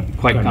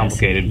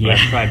complicated. But I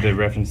tried to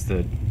reference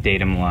the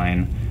datum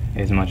line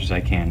as much as I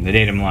can. The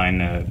datum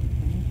line,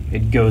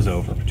 it goes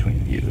over between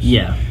views.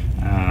 Yeah.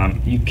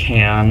 You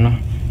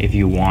can, if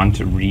you want,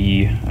 to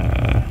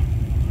redraw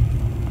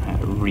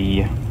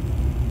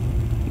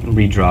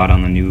it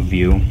on the new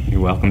view.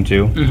 You're welcome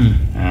to.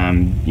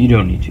 You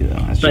don't need to though.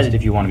 That's just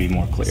if you want to be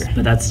more clear.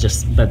 But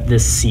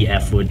this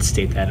CF would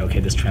state that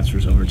this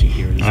transfers over to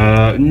here.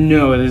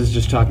 No, this is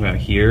just talking about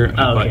here.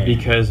 Oh, okay. But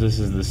because this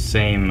is the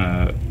same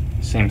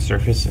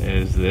surface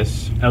as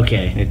this.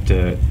 Okay. It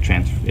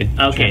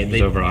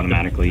transfers over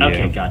automatically.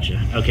 Okay,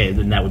 gotcha. Okay,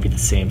 then that would be the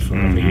same for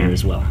over here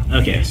as well.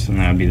 Okay. Yes, and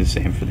that would be the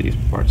same for these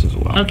parts as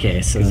well.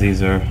 Okay, so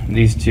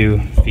these 2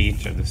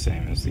 feet are the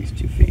same as these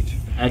 2 feet.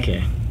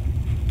 Okay.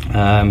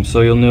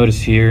 So you'll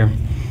notice here,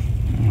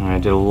 I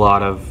did a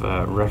lot of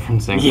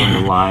referencing from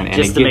the line, and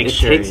it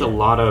takes a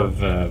lot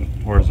of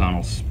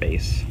horizontal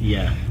space.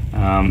 Yeah.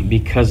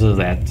 Because of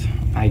that,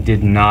 I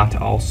did not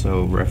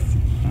also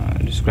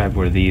describe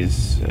where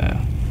these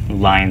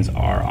lines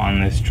are on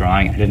this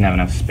drawing. I didn't have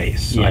enough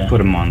space, so I put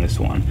them on this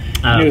one.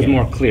 It was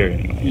more clear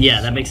anyway.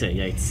 Yeah, that makes it.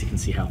 Yeah, you can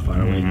see how far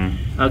away.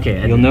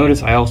 Okay. You'll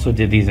notice I also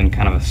did these in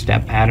kind of a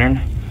step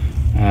pattern.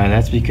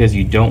 That's because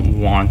you don't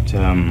want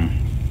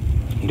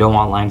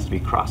lines to be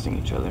crossing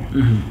each other.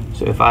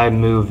 So if I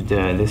moved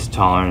this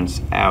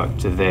tolerance out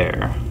to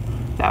there,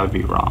 that would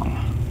be wrong,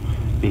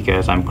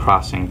 because I'm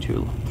crossing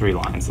 3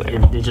 lines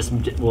there. It just,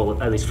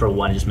 well, at least for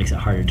one, it just makes it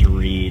harder to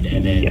read.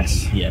 And then,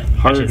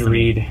 harder to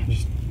read,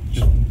 just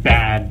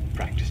bad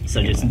practice.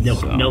 So just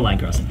no line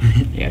crossing.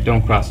 Yeah,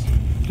 don't cross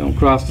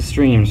the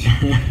streams.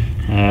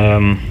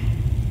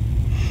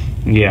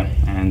 Yeah,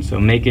 and so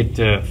make it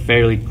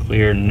fairly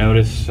clear.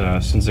 Notice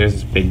since there's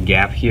this big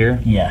gap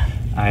here. Yeah.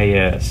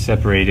 I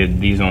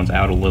separated these ones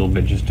out a little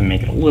bit just to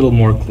make it a little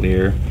more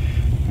clear.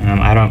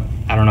 I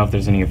don't know if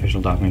there's any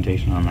official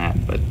documentation on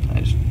that, but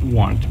I just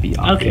want it to be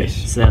obvious.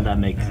 Okay, so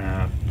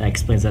that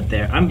explains that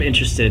there. I'm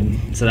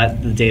interested, so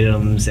that the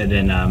datums and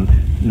then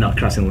not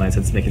crossing the lines,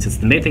 that's making sense.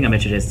 The main thing I'm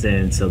interested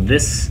in, so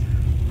this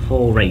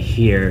hole right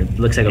here.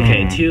 Looks like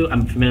okay. Two.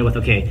 I'm familiar with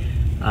okay.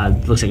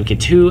 Looks like okay.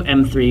 2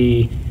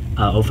 M3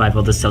 05.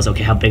 Well, this tells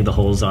okay how big the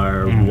holes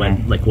are,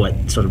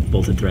 what sort of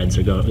bolted threads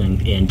are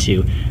going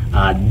into.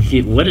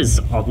 What's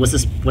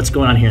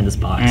going on here in this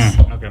box?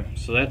 Okay,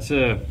 so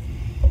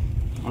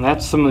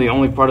that's some of the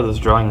only part of this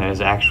drawing that is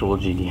actual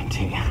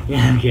GD&T.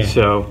 Yeah. Okay.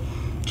 So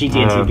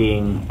GD&T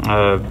being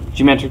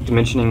geometric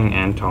dimensioning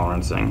and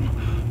tolerancing.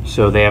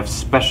 So they have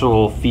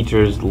special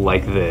features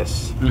like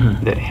this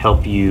that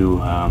help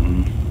you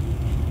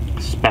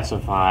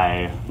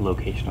specify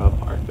location of a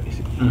part,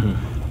 basically.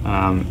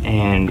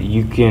 And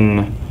you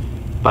can,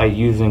 by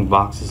using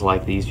boxes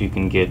like these, you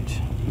can get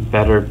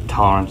better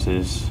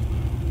tolerances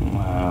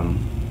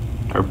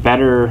or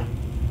better,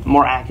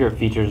 more accurate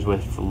features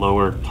with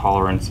lower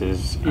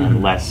tolerances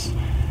and less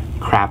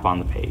crap on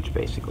the page,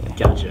 basically.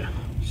 Gotcha.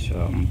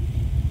 So,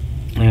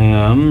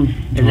 and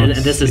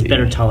this is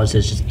better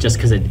tolerances just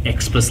because it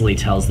explicitly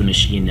tells the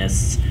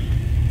machinists.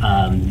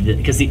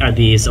 Because are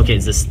these okay?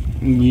 Is this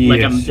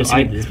like I'm so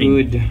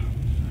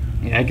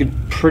I could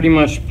pretty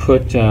much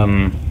put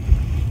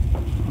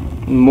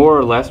more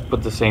or less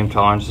put the same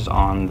tolerances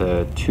on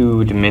the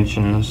 2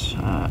 dimensions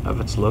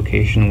of its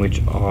location, which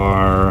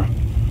are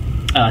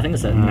I think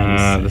it's at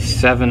 97. The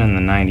 7 and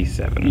the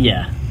 97.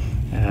 Yeah.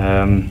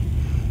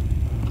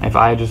 If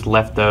I just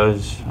left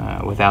those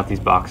without these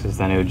boxes,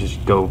 then it would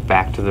just go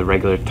back to the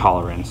regular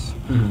tolerance,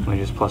 which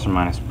is plus or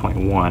minus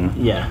 0.1.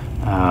 Yeah.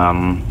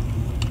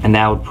 And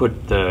that would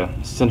put the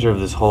center of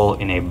this hole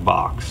in a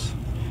box,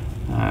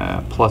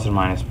 plus or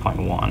minus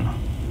 0.1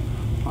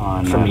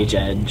 on from each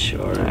edge,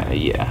 or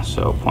yeah,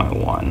 so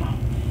 0.1.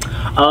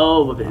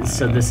 Oh,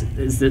 so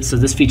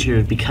this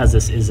feature, because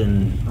this is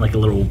in like a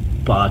little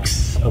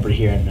box over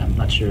here, and I'm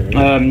not sure.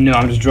 No,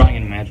 I'm just drawing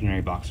an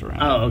imaginary box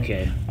around. Oh,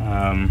 okay.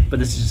 But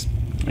this is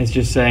it's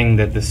just saying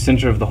that the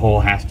center of the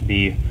hole has to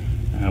be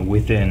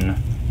within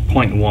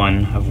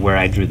 0.1 of where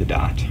I drew the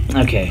dot.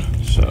 Okay.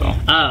 So.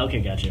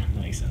 Okay, gotcha.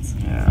 That makes sense.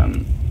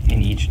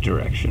 In each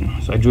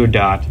direction. So I drew a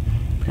dot,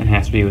 and it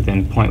has to be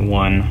within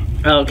 0.1.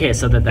 Oh, okay,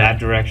 so that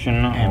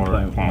direction and or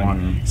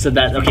 0.1. So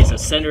that okay, so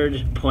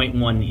centered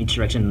 0.1 in each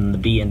direction. And the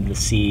B and the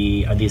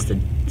C, are these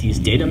these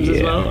datums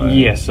as well? Or?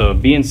 Yeah. So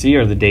B and C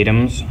are the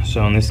datums.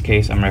 So in this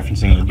case, I'm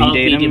referencing the B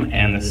datum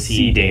and the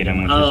C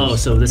datum. Which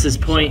is so this is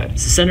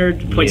centered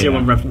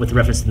 0.01 with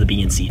reference to the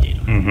B and C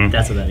datum.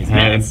 That's what that means.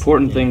 An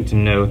important thing to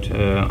note.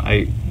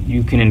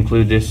 You can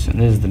include this. And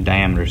this is the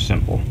diameter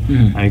symbol.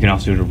 You can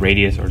also do a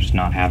radius or just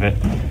not have it.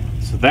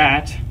 So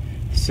that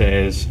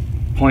says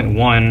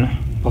 0.1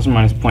 plus or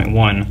minus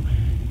 0.1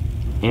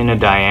 in a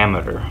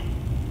diameter.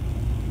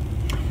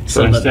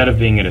 So instead of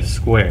being at a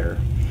square,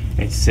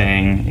 it's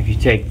saying if you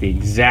take the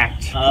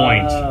exact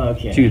point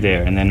to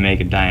there and then make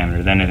a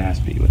diameter, then it has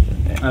to be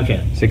within there.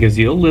 Okay. So it gives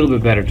you a little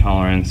bit better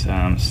tolerance.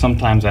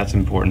 Sometimes that's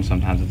important,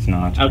 sometimes it's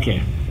not.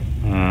 Okay.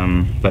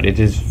 But it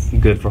is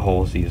good for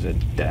holes to use a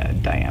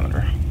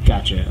diameter.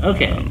 Gotcha.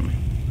 Okay.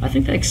 I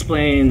think that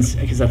explains,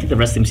 because I think the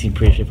rest of them seem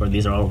pretty straightforward.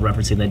 These are all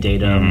referencing the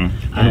datum.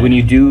 And when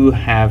you do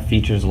have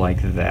features like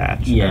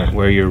that,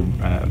 where you're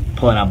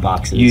pulling out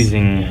boxes,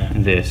 using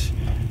this,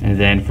 and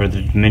then for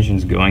the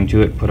dimensions going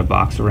to it, put a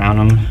box around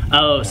them.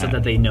 Oh, so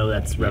that they know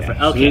that's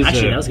reference. Okay, so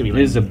actually, that was going to be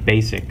This is a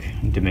basic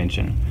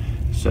dimension.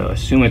 So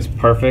assume it's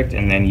perfect,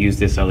 and then use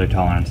this other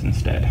tolerance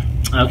instead.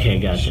 Okay,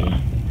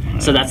 gotcha.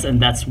 So that's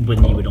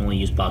when you would only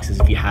use boxes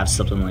if you have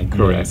something like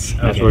this.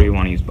 That's where you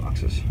want to use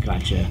boxes.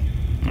 Gotcha.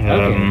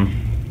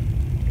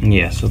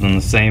 Yeah, so then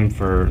the same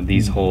for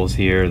these holes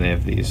here, they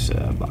have these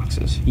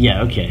boxes.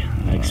 Yeah, okay.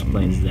 That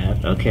explains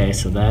that. Okay,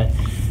 so that,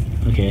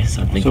 so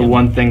I'm thinking. So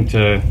one thing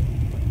to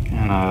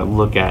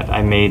look at,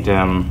 I made,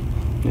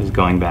 this is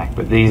going back,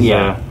 but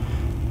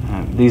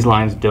these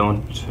lines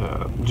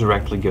don't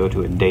directly go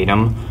to a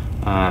datum,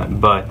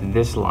 but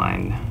this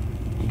line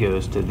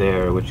goes to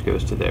there, which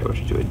goes to there, which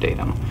is to a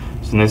datum.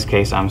 So in this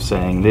case, I'm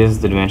saying this is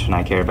the dimension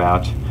I care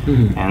about,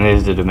 and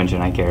this is the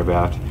dimension I care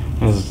about,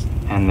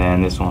 and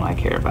then this one I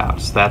care about.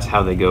 So that's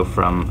how they go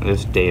from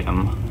this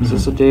datum. Is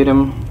this a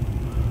datum?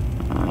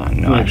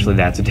 No, actually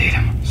that's a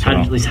datum. So,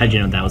 at least how did you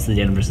know that was the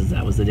datum versus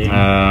that was the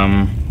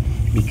datum?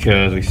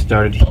 Because we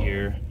started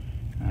here,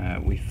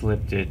 we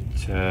flipped it.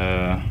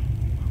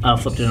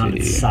 Flipped it on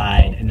its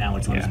side, and now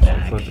it's on its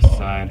back. So we flipped the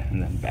side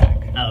and then back.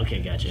 Oh, okay,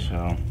 gotcha.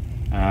 So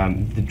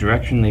the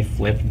direction they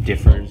flip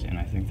differs, and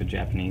I think the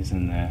Japanese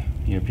and the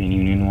European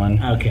Union one.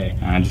 Okay.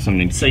 Just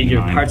something to so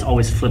your parts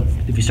always flip.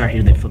 If you start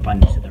here, they flip on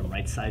to the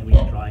right side when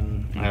you're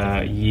drawing.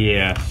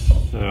 Yes.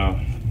 So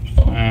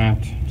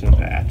to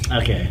that.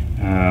 Okay.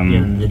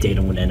 And the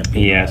datum would end up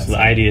being. Yeah. So the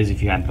idea is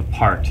if you had the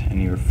part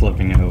and you were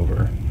flipping it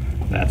over,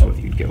 that's what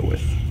you'd go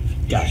with.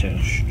 Gotcha.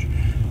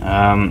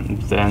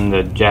 Then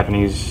the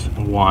Japanese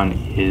one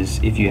is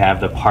if you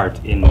have the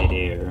part in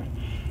midair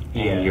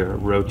and you're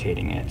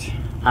rotating it.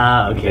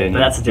 Okay, but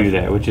that's a different. Do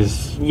that, which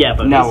is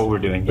but not what we're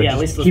doing. But at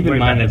least keep in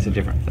mind that's a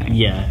different thing.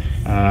 Yeah.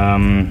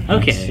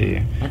 Okay. Let's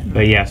see.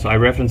 But yeah, so I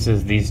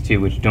references these two,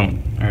 which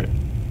don't.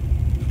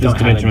 This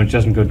dimension, which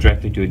doesn't go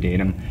directly to a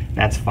datum.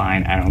 That's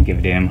fine. I don't give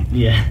a damn.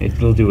 Yeah.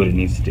 It'll do what it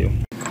needs to do.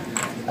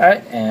 All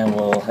right, and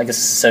we'll. I guess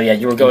so. Yeah,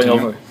 you were going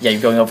over. Yeah,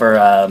 you're going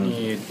over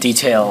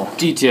detail.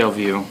 Detail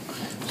view.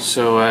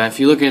 So if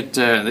you look at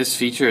this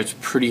feature, it's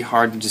pretty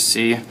hard to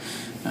see.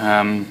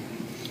 And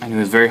it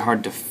was very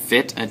hard to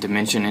fit a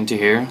dimension into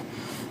here,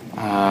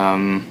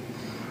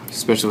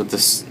 especially with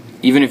this.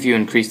 Even if you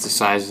increase the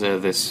size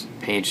of this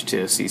page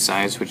to C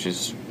size, which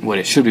is what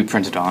it should be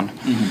printed on,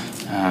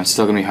 it's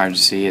still gonna be hard to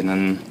see. And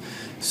then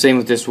same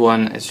with this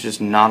one, it's just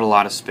not a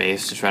lot of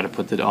space to try to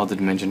put all the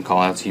dimension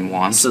callouts you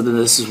want. So then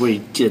this is where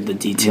you did the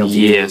detail.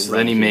 Yeah, so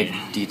then you make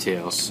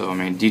details. So I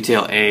mean,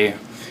 detail A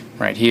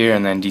right here,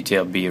 and then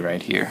detail B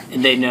right here.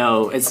 And they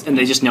know and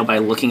they just know by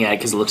looking at it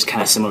because it looks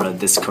kind of similar.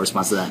 This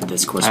corresponds to that. And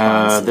this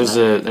corresponds.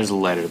 To there's a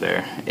letter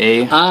there,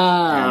 A, and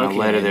okay, a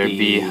letter there,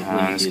 B.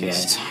 in this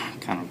case, it's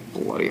kind of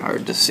bloody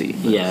hard to see.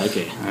 But, yeah.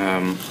 Okay.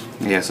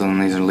 Yeah. So then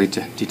these are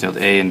detailed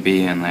A and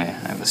B, and they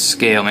have a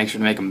scale. Make sure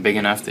to make them big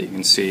enough that you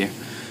can see.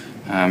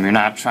 You're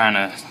not trying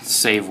to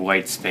save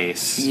white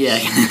space. Yeah.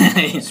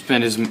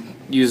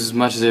 Use as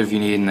much as if you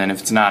need, and then if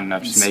it's not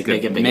enough, just make a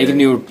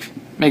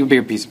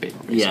bigger piece of paper.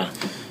 Basically. Yeah.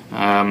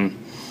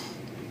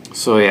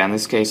 So yeah, in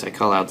this case, I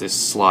call out this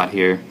slot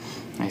here.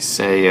 I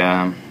say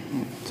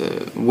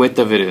the width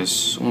of it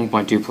is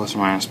 1.2 plus or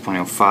minus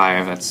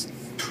 0.05. That's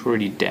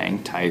pretty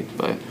dang tight,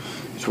 but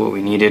it's what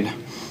we needed.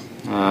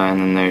 And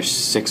then there's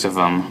 6 of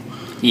them.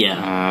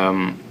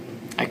 Yeah.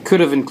 I could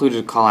have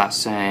included a call out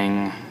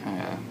saying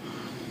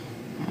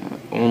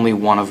only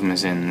one of them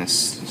is in this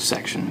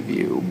section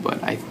view,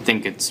 but I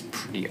think it's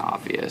pretty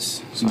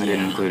obvious, so I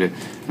didn't include it.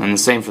 And the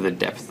same for the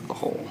depth of the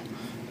hole,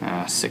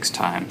 6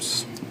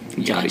 times.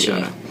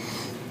 Gotcha.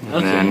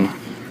 And then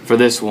for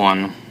this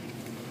one,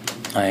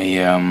 I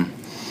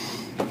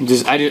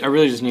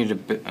really just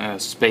needed a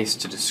space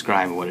to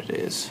describe what it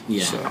is.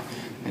 Yeah. So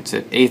it's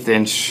an 1/8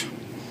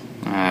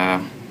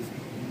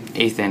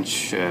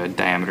 inch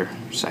diameter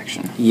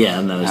section.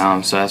 Yeah.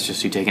 So that's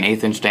just you take an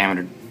 1/8 inch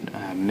diameter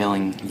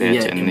milling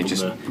bit and they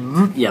just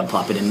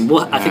plop it in.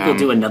 Well, I think we'll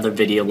do another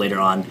video later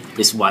on.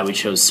 This is why we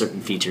chose certain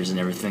features and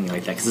everything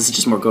like that. Because this is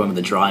just more going with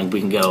the drawing.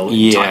 We can go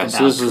talk about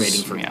so this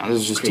creating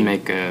is just to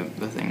make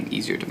the thing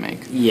easier to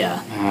make.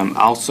 Yeah.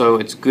 Also,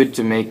 it's good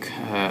to make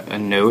a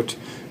note.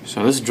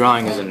 So this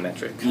drawing is in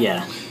metric.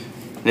 Yeah.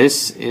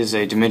 This is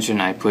a dimension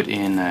I put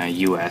in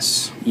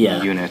US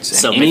units. And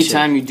So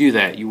anytime you do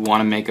that, you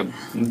want to make a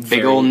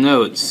big old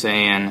note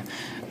saying,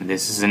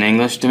 this is an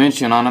English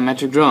dimension on a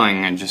metric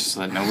drawing, and just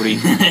let nobody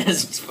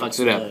fucks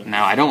it up.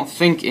 Now, I don't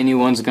think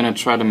anyone's going to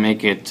try to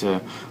make it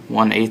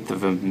 1/8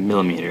 of a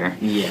millimeter.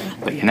 Yeah.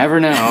 But you never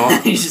know.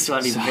 You just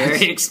want to be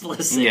very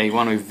explicit. Yeah, you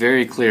want to be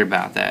very clear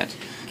about that.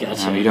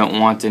 Gotcha. You don't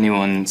want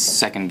anyone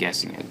second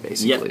guessing it,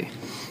 basically.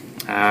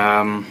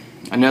 Yep.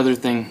 Another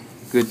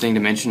good thing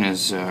to mention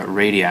is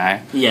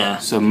radii. Yeah.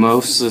 So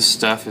most of the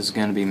stuff is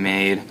going to be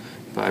made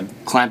by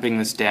clamping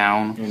this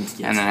down and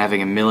then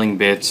having a milling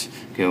bit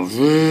go go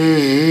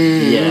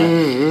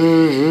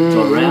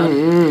around.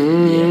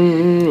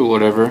 Yeah.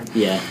 Whatever.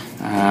 Yeah.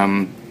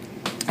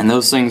 And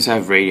those things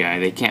have radii.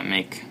 They can't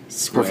make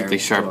perfectly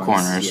sharp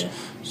corners. Yeah.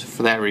 So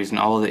for that reason,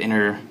 all of the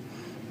inner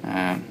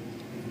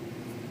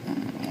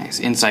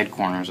inside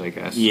corners, I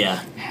guess,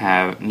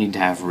 need to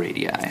have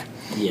radii.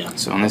 Yeah.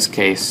 So in this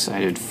case, I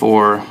did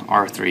 4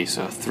 R3,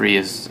 so 3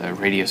 is a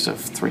radius of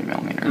 3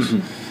 millimeters.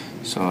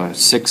 So a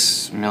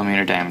 6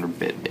 millimeter diameter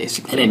bit,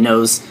 basically. And it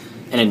knows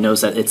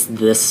that it's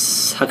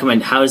this. How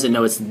does it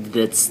know it's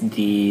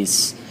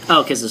these?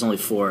 Oh, because there's only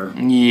 4.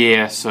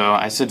 Yeah. So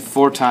I said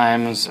 4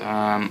 times.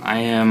 I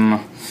am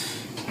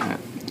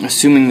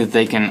assuming that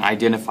they can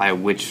identify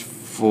which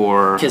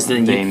 4 because the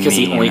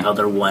only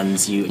other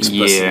ones you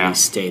explicitly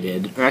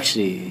stated, or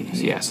actually,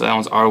 so that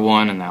one's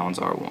R1 and that one's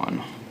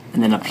R1.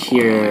 And then up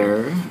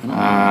here,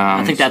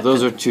 I think that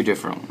those are 2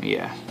 different.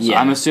 So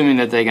I'm assuming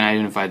that they can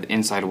identify the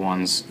inside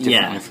ones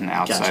differently from the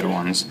outside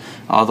ones.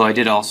 Although I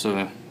did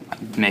also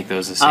make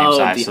those the same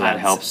size, so that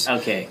helps.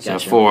 Okay, gotcha.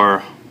 So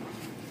 4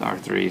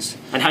 R3s.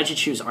 And how'd you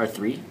choose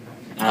R3?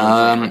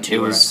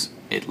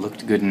 It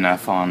looked good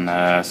enough on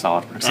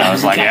SolidWorks. I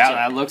was like, yeah,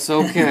 that looks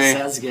okay.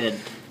 Sounds good.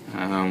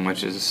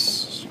 Which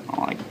is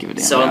all I can give a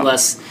damn so about.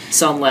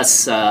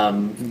 unless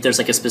there's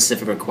like a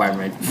specific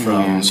requirement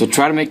from. So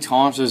try to make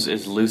tolerances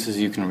as loose as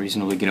you can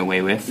reasonably get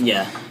away with.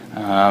 Yeah.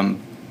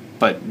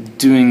 But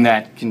doing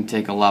that can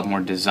take a lot more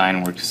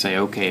design work to say,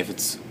 okay, if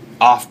it's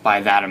off by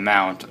that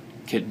amount,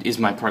 is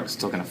my part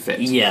still going to fit?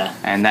 Yeah.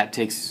 And that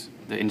takes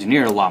the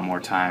engineer a lot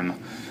more time.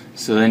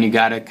 So then you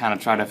got to kind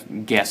of try to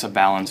guess a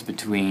balance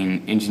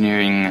between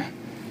engineering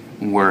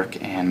work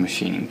and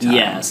machining time.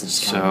 Yeah, so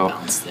just kind of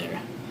balance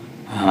there.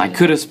 I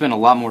could have spent a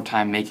lot more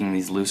time making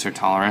these looser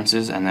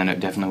tolerances, and then it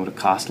definitely would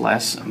have cost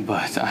less,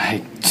 but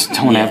I just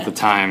don't have the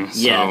time. So,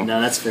 yeah, no,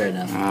 that's fair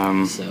enough.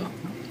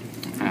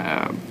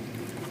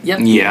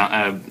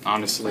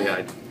 Honestly,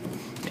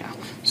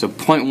 So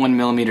 0.1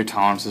 millimeter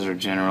tolerances are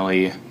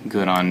generally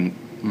good on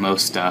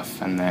most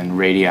stuff, and then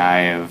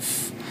radii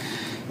of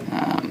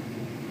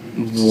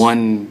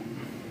 1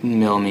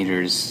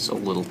 millimeter is a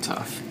little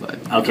tough. But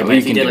okay, but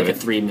if you did like a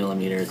 3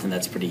 millimeter, then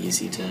that's pretty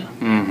easy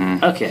to.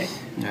 Okay.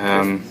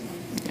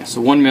 Yeah,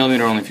 so 1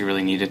 millimeter only if you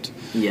really need it.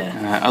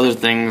 Yeah. Other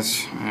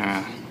things,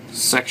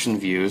 section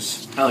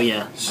views. Oh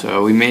yeah.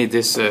 So we made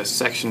this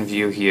section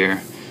view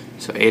here,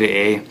 so A to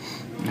A.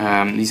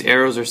 These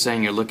arrows are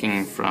saying you're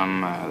looking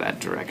from that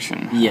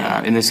direction.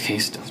 Yeah. In this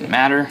case, it doesn't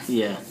matter.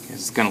 Yeah.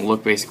 It's going to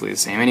look basically the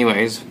same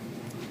anyways.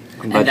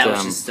 And But, that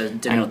was just to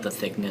denote the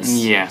thickness.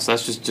 Yeah, so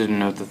that's just to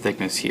denote the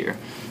thickness here.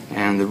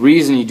 And the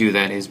reason you do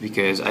that is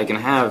because I can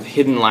have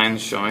hidden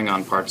lines showing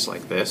on parts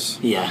like this.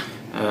 Yeah.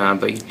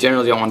 But you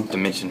generally don't want to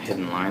dimension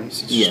hidden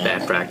lines. It's just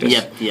bad practice.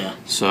 Yep, yeah.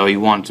 So you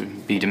want to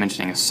be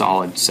dimensioning a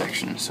solid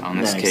section. So in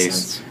this That makes case,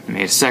 sense. I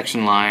made a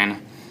section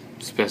line,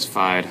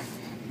 specified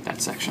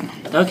that section.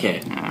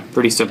 Okay.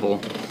 Pretty simple.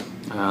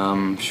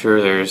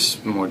 Sure,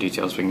 there's more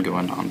details we can go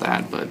into on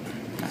that, but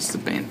that's the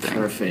main thing.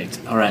 Perfect.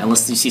 All right,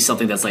 unless you see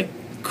something that's like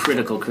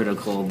critical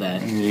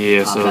that...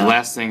 Yeah, so the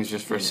last thing is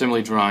just for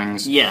assembly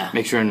drawings. Yeah.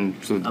 Make sure to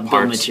include the Bill of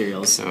parts.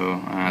 materials. So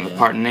the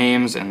part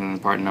names, and then the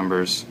part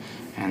numbers,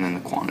 and then the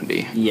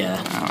quantity.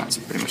 Yeah. That's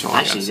pretty much all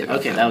I got to say about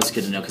okay, that was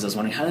good to know, because I was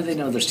wondering, how do they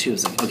know there's two?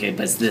 It's like, okay,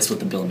 but it's this with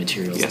the bill of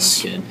materials.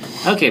 Yes.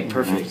 That's good. Okay,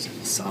 perfect.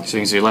 So you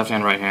can see left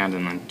hand, right hand,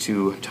 and then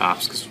two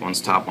tops, because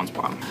one's top, one's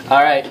bottom.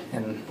 All right,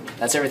 and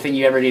that's everything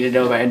you ever need to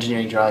know about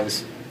engineering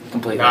drawings.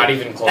 Completely. Not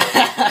even close.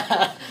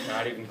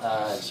 Not even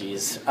close.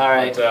 Jeez. All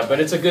right. But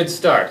it's a good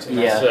start. And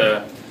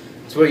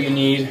that's what you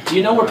need. Do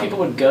you know where people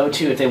would go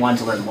to if they wanted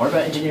to learn more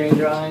about engineering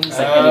drawings?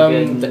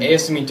 Like the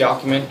ASME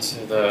document,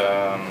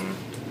 the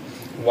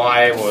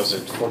Y was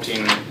it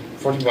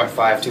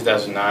 14.5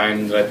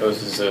 2009 that I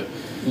posted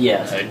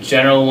as a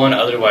general one.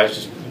 Otherwise,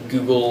 just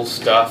Google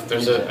stuff.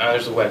 There's a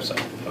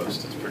website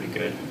post that's pretty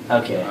good.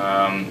 Okay.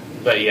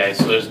 But yeah,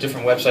 so there's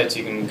different websites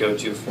you can go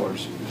to for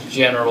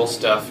general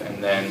stuff,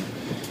 and then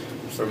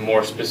for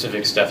more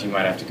specific stuff, you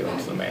might have to go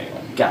into the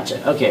manual.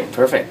 Gotcha. Okay,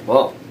 perfect.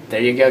 Well,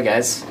 there you go,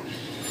 guys.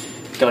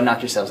 Go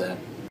knock yourselves out.